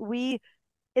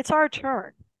 It's our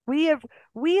turn. We have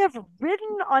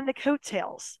ridden on the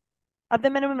coattails of the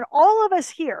men and women, all of us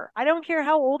here. I don't care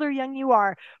how old or young you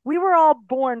are. We were all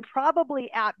born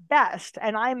probably at best,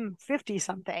 and I'm 50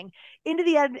 something, into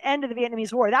the end of the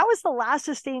Vietnamese War. That was the last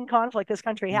sustained conflict this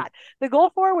country had. The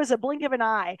Gulf War was a blink of an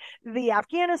eye. The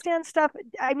Afghanistan stuff,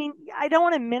 I mean, I don't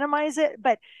want to minimize it,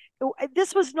 but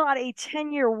this was not a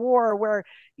 10-year war where,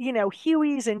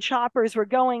 Hueys and choppers were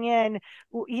going in,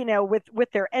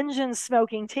 with their engines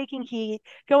smoking, taking heat,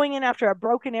 going in after a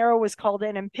broken arrow was called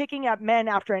in, and picking up men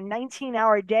after a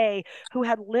 19-hour day who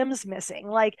had limbs missing.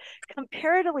 Like,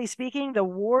 comparatively speaking, the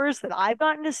wars that I've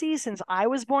gotten to see since I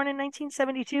was born in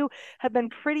 1972 have been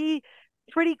pretty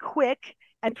quick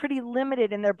and pretty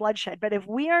limited in their bloodshed. But if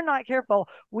we are not careful,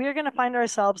 we're going to find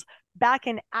ourselves back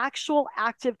in actual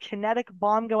active kinetic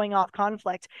bomb going off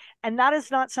conflict. And that is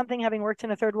not something, having worked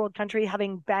in a third world country,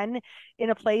 having been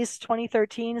in a place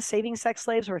 2013 saving sex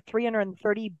slaves where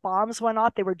 330 bombs went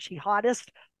off. They were jihadist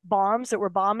bombs that were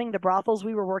bombing the brothels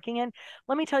we were working in.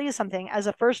 Let me tell you something, as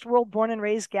a first world born and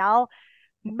raised gal,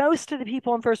 most of the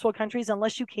people in first world countries,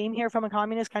 unless you came here from a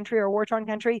communist country or a war-torn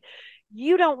country,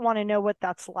 you don't want to know what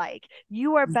that's like.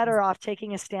 You are better off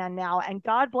taking a stand now. And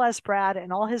God bless Brad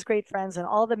and all his great friends and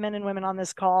all the men and women on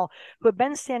this call who have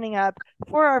been standing up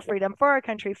for our freedom, for our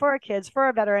country, for our kids, for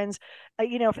our veterans,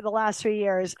 for the last 3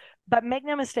 years. But make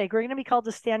no mistake, we're going to be called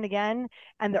to stand again.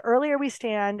 And the earlier we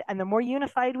stand and the more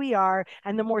unified we are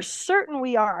and the more certain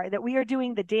we are that we are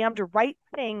doing the damned right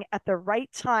thing at the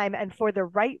right time and for the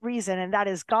right reason, and that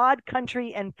is God,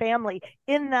 country, and family,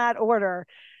 in that order,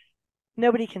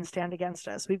 nobody can stand against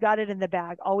us. We've got it in the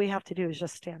bag. All we have to do is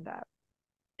just stand up.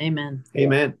 Amen.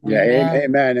 Amen. Yeah,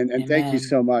 amen. And Amen. Thank you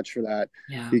so much for that.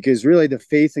 Yeah. Because really the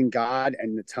faith in God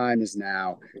and the time is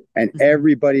now. And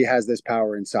everybody has this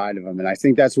power inside of them. And I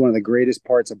think that's one of the greatest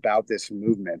parts about this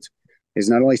movement is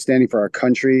not only standing for our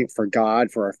country, for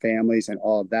God, for our families and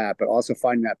all of that, but also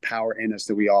finding that power in us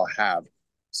that we all have.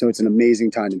 So it's an amazing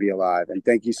time to be alive. And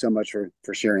thank you so much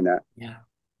for sharing that. Yeah.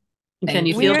 Can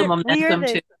you feel the momentum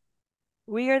too?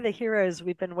 We are the heroes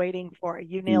we've been waiting for.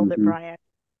 You nailed it, Brian.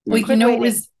 Well,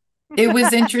 it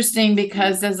was interesting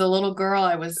because as a little girl,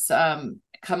 I was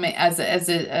coming as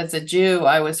a Jew,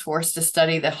 I was forced to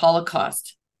study the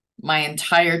Holocaust my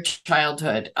entire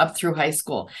childhood up through high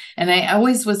school. And I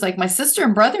always was like, my sister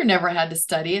and brother never had to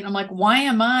study it. I'm like, why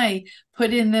am I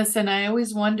put in this? And I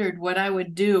always wondered what I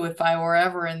would do if I were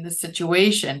ever in this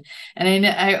situation. And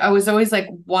I was always like,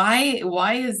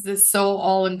 why is this so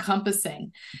all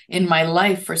encompassing in my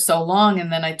life for so long?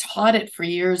 And then I taught it for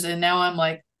years. And now I'm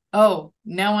like, oh,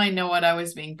 now I know what I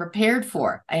was being prepared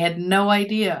for. I had no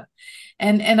idea.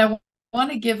 And I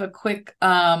want to give a quick,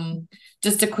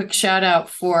 just a quick shout out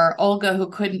for Olga, who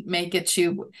couldn't make it.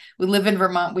 We live in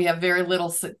Vermont. We have very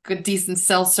little good, decent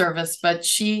cell service, but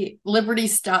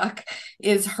LibertyStock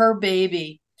is her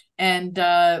baby. And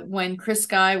when Chris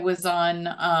Guy was on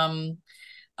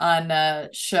a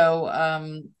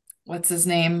show, what's his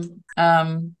name?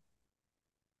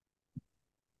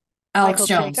 Alex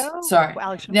Jones. Chaco? Sorry.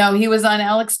 Alex Jones. No, he was on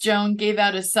Alex Jones, gave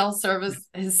out his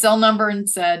cell number and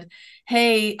said,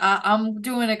 hey, I'm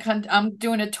doing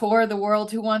a tour of the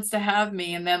world. Who wants to have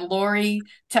me? And then Lori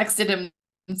texted him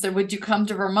and said, would you come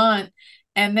to Vermont?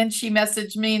 And then she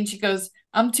messaged me and she goes,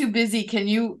 I'm too busy. Can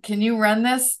you run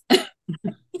this?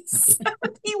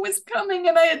 He was coming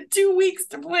and I had 2 weeks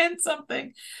to plan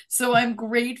something. So I'm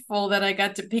grateful that I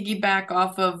got to piggyback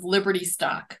off of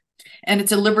LibertyStock. And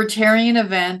it's a libertarian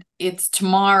event. It's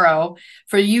tomorrow.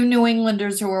 For you New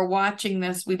Englanders who are watching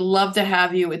this, we'd love to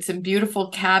have you. It's in beautiful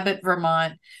Cabot,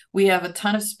 Vermont. We have a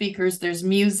ton of speakers. There's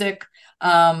music.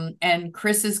 And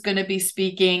Chris is going to be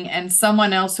speaking, and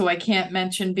someone else who I can't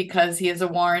mention because he has a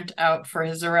warrant out for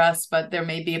his arrest, but there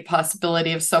may be a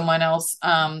possibility of someone else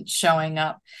showing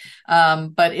up.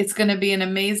 But it's going to be an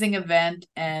amazing event,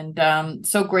 and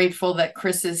so grateful that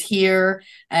Chris is here,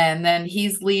 and then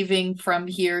he's leaving from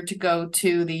here to go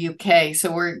to the UK.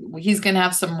 So he's going to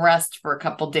have some rest for a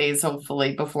couple days,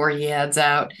 hopefully, before he heads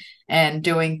out and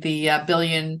doing the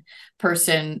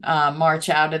billion-person march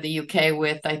out of the UK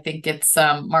with, I think it's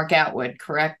Mark Atwood,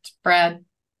 correct, Brad?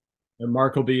 And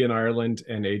Mark will be in Ireland,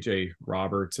 and AJ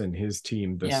Roberts and his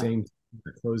team, same team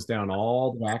that closed down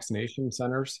all the vaccination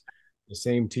centers, the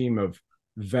same team of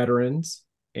veterans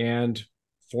and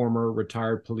former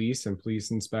retired police and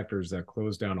police inspectors that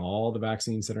closed down all the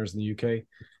vaccine centers in the UK.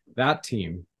 That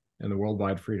team and the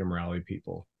Worldwide Freedom Rally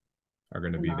people are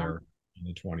going to be there on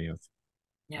the 20th.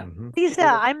 Yeah. Lisa,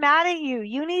 I'm mad at you.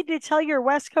 You need to tell your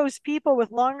West Coast people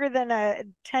with longer than a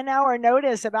 10-hour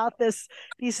notice about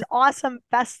these awesome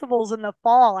festivals in the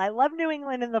fall. I love New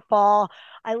England in the fall.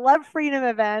 I love freedom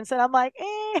events. And I'm like,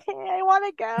 I want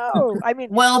to go. I mean,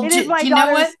 well, it is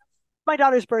my my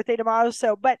daughter's birthday tomorrow.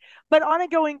 So, but on a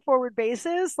going forward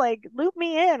basis, like loop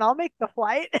me in, I'll make the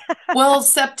flight. Well,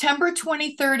 September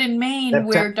 23rd in Maine,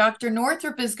 where Dr.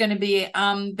 Northrup is going to be,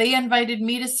 they invited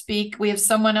me to speak. We have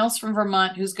someone else from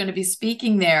Vermont who's going to be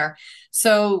speaking there.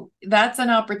 So that's an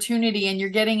opportunity, and you're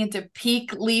getting into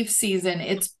peak leaf season.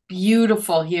 It's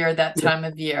beautiful here that time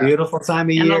of year. Beautiful time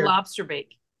of And year. the lobster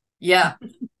bake. Yeah.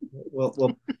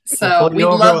 So we'd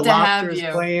love to have lobsters,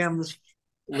 you. clams,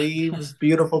 leaves,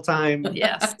 beautiful time.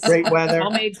 Yes. Great weather.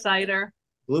 Homemade cider.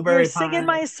 You're Blueberry singing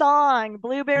pie. my song,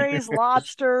 blueberries,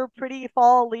 lobster, pretty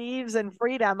fall leaves, and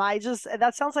freedom.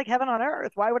 That sounds like heaven on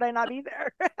earth. Why would I not be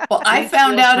there? Well, I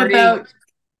found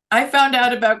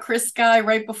out about Chris Sky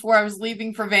right before I was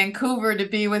leaving for Vancouver to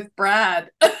be with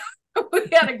Brad. We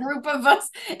had a group of us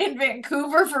in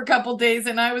Vancouver for a couple of days,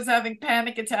 and I was having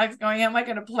panic attacks going, how am I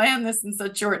going to plan this in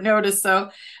such short notice? So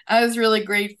I was really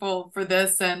grateful for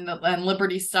this and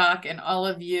Liberty Stock and all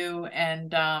of you.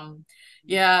 And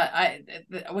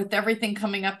with everything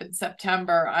coming up in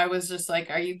September, I was just like,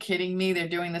 are you kidding me? They're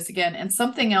doing this again. And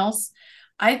something else,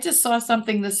 I just saw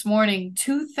something this morning.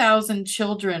 2,000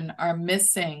 children are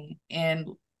missing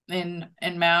in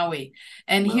Maui.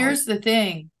 And here's the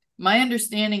thing. My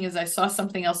understanding is I saw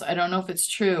something else. I don't know if it's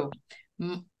true.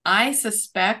 I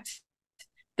suspect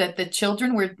that the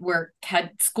children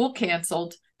had school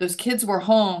canceled. Those kids were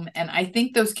home. And I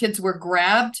think those kids were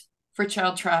grabbed for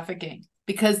child trafficking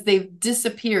because they've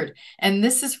disappeared. And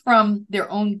this is from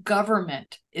their own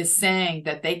government is saying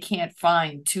that they can't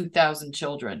find 2,000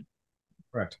 children.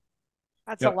 Correct.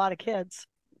 That's a lot of kids.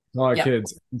 A lot of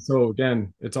kids. And so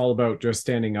again, it's all about just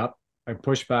standing up. I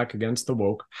push back against the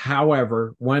woke.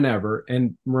 However, whenever,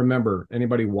 and remember,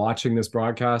 anybody watching this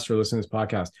broadcast or listening to this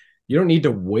podcast, you don't need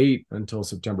to wait until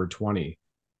September 20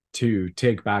 to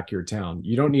take back your town.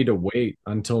 You don't need to wait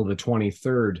until the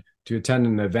 23rd to attend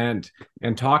an event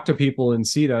and talk to people and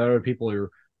see that other people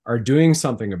are doing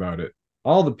something about it.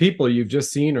 All the people you've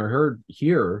just seen or heard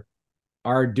here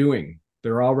are doing.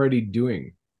 They're already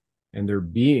doing, and they're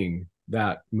being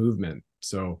that movement.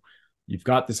 So you've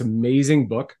got this amazing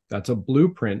book that's a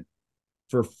blueprint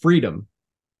for freedom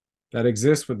that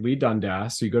exists with Leigh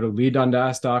Dundas. So you go to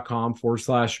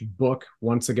LeighDundas.com/book.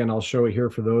 Once again, I'll show it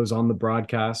here for those on the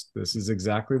broadcast. This is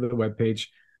exactly the webpage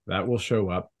that will show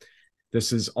up.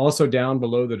 This is also down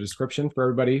below the description for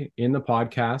everybody in the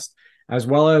podcast, as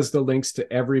well as the links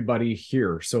to everybody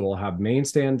here. So we'll have Maine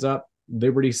Stands Up,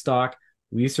 Liberty Stock,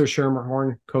 Lisa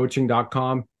Schermerhorn,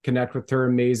 coaching.com, connect with her,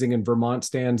 amazing, and Vermont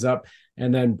Stands Up.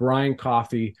 And then Brian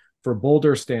Coffey for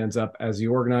Boulder Stands Up as he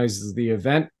organizes the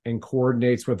event and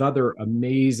coordinates with other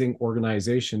amazing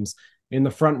organizations in the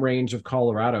Front Range of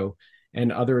Colorado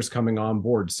and others coming on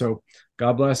board. So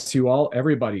God bless you all.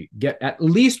 Everybody get at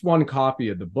least one copy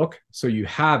of the book so you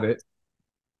have it.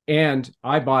 And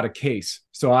I bought a case.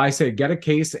 So I say get a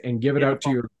case and give it out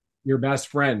to your best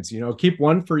friends. You know, keep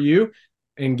one for you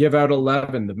and give out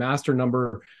 11, the master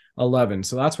number 11.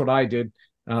 So that's what I did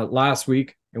last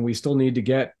week. And we still need to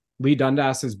get Leigh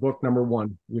Dundas's book number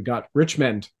 1. We've got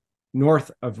Richmond,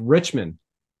 north of Richmond.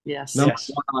 Yes. Number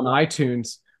 1 on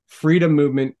iTunes. Freedom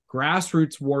Movement,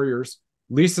 Grassroots Warriors.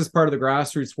 Lisa's part of the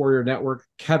Grassroots Warrior Network.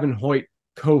 Kevin Hoyt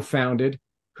co-founded,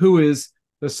 who is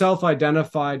the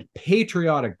self-identified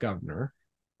patriotic governor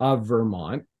of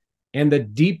Vermont. And the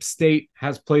deep state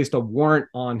has placed a warrant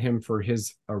on him for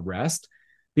his arrest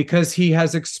because he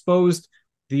has exposed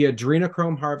the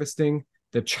adrenochrome harvesting,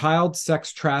 the child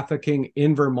sex trafficking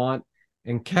in Vermont.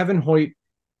 And Kevin Hoyt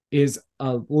is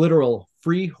a literal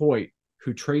free Hoyt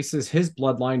who traces his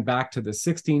bloodline back to the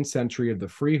 16th century of the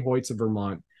free Hoyts of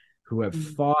Vermont, who have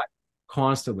fought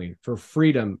constantly for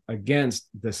freedom against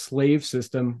the slave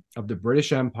system of the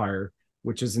British Empire,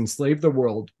 which has enslaved the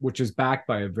world, which is backed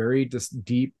by a very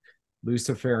deep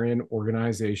Luciferian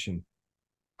organization.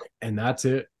 And that's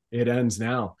it. It ends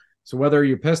now. So whether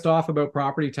you're pissed off about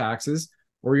property taxes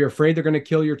or you're afraid they're going to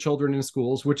kill your children in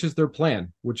schools, which is their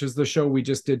plan, which is the show we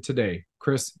just did today,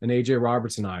 Chris and AJ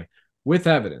Roberts and I, with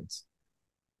evidence,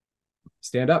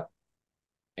 stand up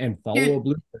and follow a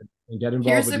blueprint and get involved.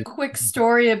 Here's a quick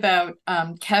story about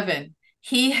Kevin.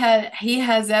 He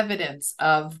has evidence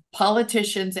of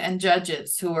politicians and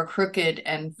judges who are crooked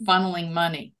and funneling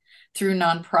money through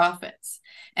nonprofits.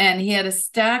 And he had a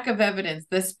stack of evidence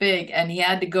this big, and he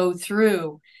had to go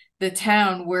through the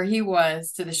town where he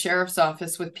was to the sheriff's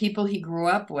office with people he grew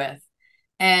up with.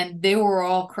 And they were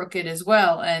all crooked as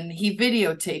well. And he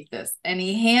videotaped this and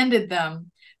he handed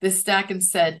them this stack and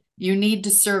said, "You need to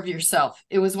serve yourself."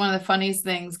 It was one of the funniest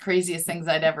things, craziest things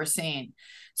I'd ever seen.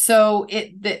 So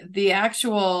it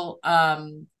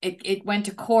went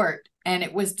to court and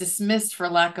it was dismissed for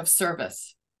lack of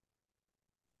service.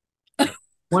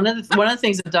 One of the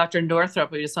things that Dr. Northrup,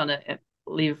 we just want to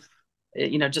leave,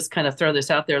 just kind of throw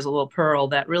this out there as a little pearl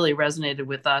that really resonated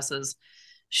with us is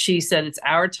she said, it's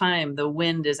our time. The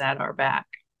wind is at our back.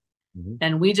 Mm-hmm.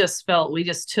 And we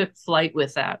just took flight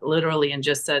with that literally and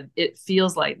just said, it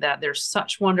feels like that. There's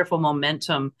such wonderful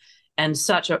momentum and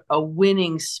such a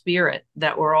winning spirit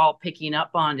that we're all picking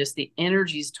up on. Just the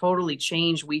energy's totally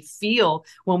changed. We feel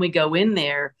when we go in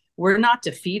there, we're not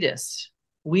defeatists.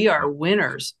 We are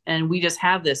winners. And we just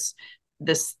have this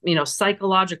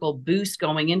psychological boost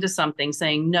going into something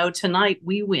saying, no, tonight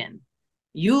we win.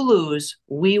 You lose,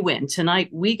 we win. Tonight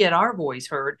we get our voice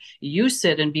heard. You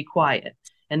sit and be quiet.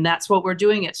 And that's what we're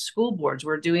doing at school boards.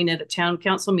 We're doing it at town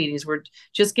council meetings. We're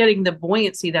just getting the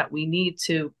buoyancy that we need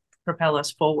to propel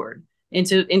us forward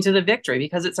into the victory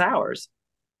because it's ours.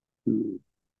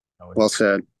 Well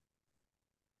said.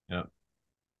 Yeah.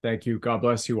 Thank you. God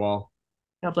bless you all.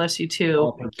 God bless you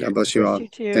too. God bless you all.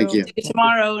 Thank you. See you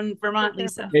tomorrow in Vermont,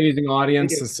 Lisa. Amazing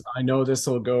audience. I know this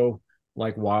will go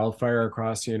like wildfire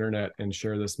across the internet and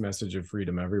share this message of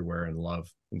freedom everywhere and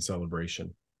love and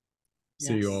celebration. Yes.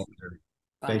 See you all later.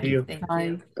 Thank you.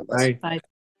 Bye. Bye. Bye.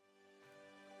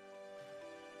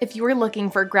 If you're looking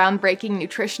for groundbreaking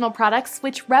nutritional products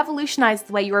which revolutionize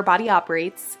the way your body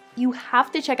operates, you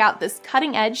have to check out this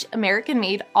cutting-edge,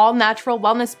 American-made, all-natural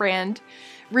wellness brand.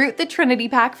 Root the Trinity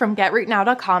Pack from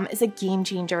GetRootNow.com is a game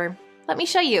changer. Let me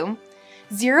show you.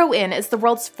 Zero In is the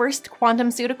world's first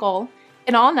quantum-ceutical,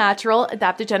 an all-natural,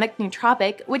 adaptogenic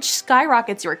nootropic which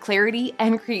skyrockets your clarity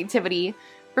and creativity.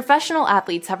 Professional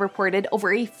athletes have reported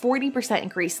over a 40%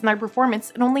 increase in their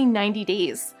performance in only 90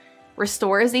 days.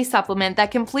 Restore is a supplement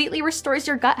that completely restores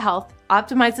your gut health,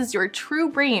 optimizes your true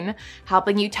brain,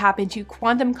 helping you tap into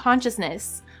quantum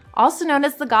consciousness, also known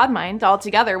as the God Mind,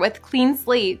 altogether with Clean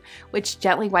Slate, which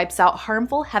gently wipes out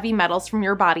harmful heavy metals from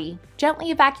your body,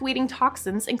 gently evacuating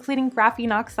toxins including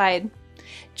graphene oxide.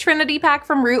 Trinity Pack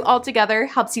from Root altogether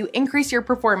helps you increase your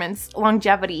performance,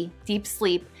 longevity, deep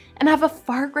sleep, and have a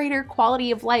far greater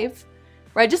quality of life.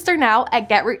 Register now at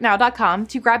GetRootNow.com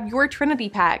to grab your Trinity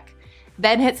Pack.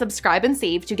 Then hit subscribe and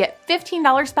save to get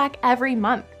 $15 back every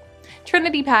month.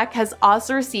 Trinity Pack has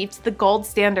also received the Gold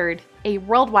Standard, a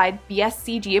worldwide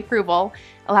BSCG approval,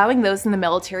 allowing those in the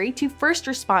military to first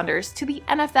responders to the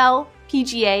NFL,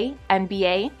 PGA,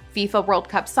 NBA, FIFA World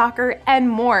Cup Soccer, and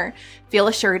more feel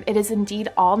assured it is indeed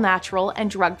all natural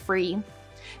and drug-free.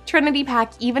 Trinity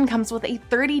Pack even comes with a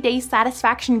 30-day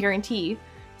satisfaction guarantee.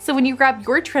 So when you grab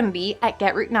your Trinity at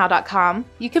GetRootNow.com,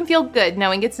 you can feel good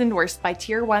knowing it's endorsed by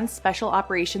Tier 1 Special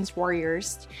Operations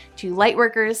Warriors, to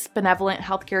lightworkers, benevolent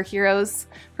healthcare heroes,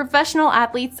 professional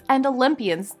athletes, and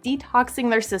Olympians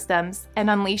detoxing their systems and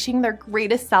unleashing their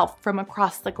greatest self from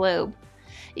across the globe.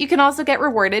 You can also get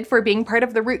rewarded for being part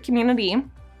of the Root community.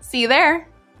 See you there!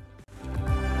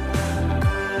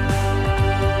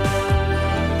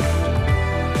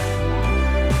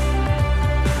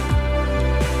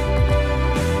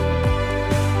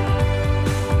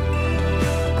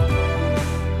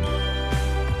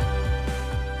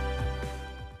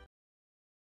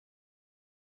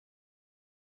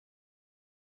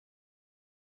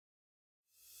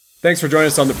 Thanks for joining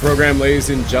us on the program,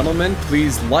 ladies and gentlemen.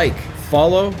 Please like,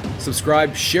 follow,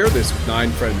 subscribe, share this with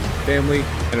 9 friends and family.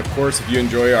 And of course, if you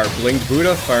enjoy our blinged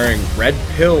Buddha firing red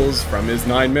pills from his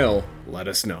 9mm, let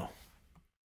us know.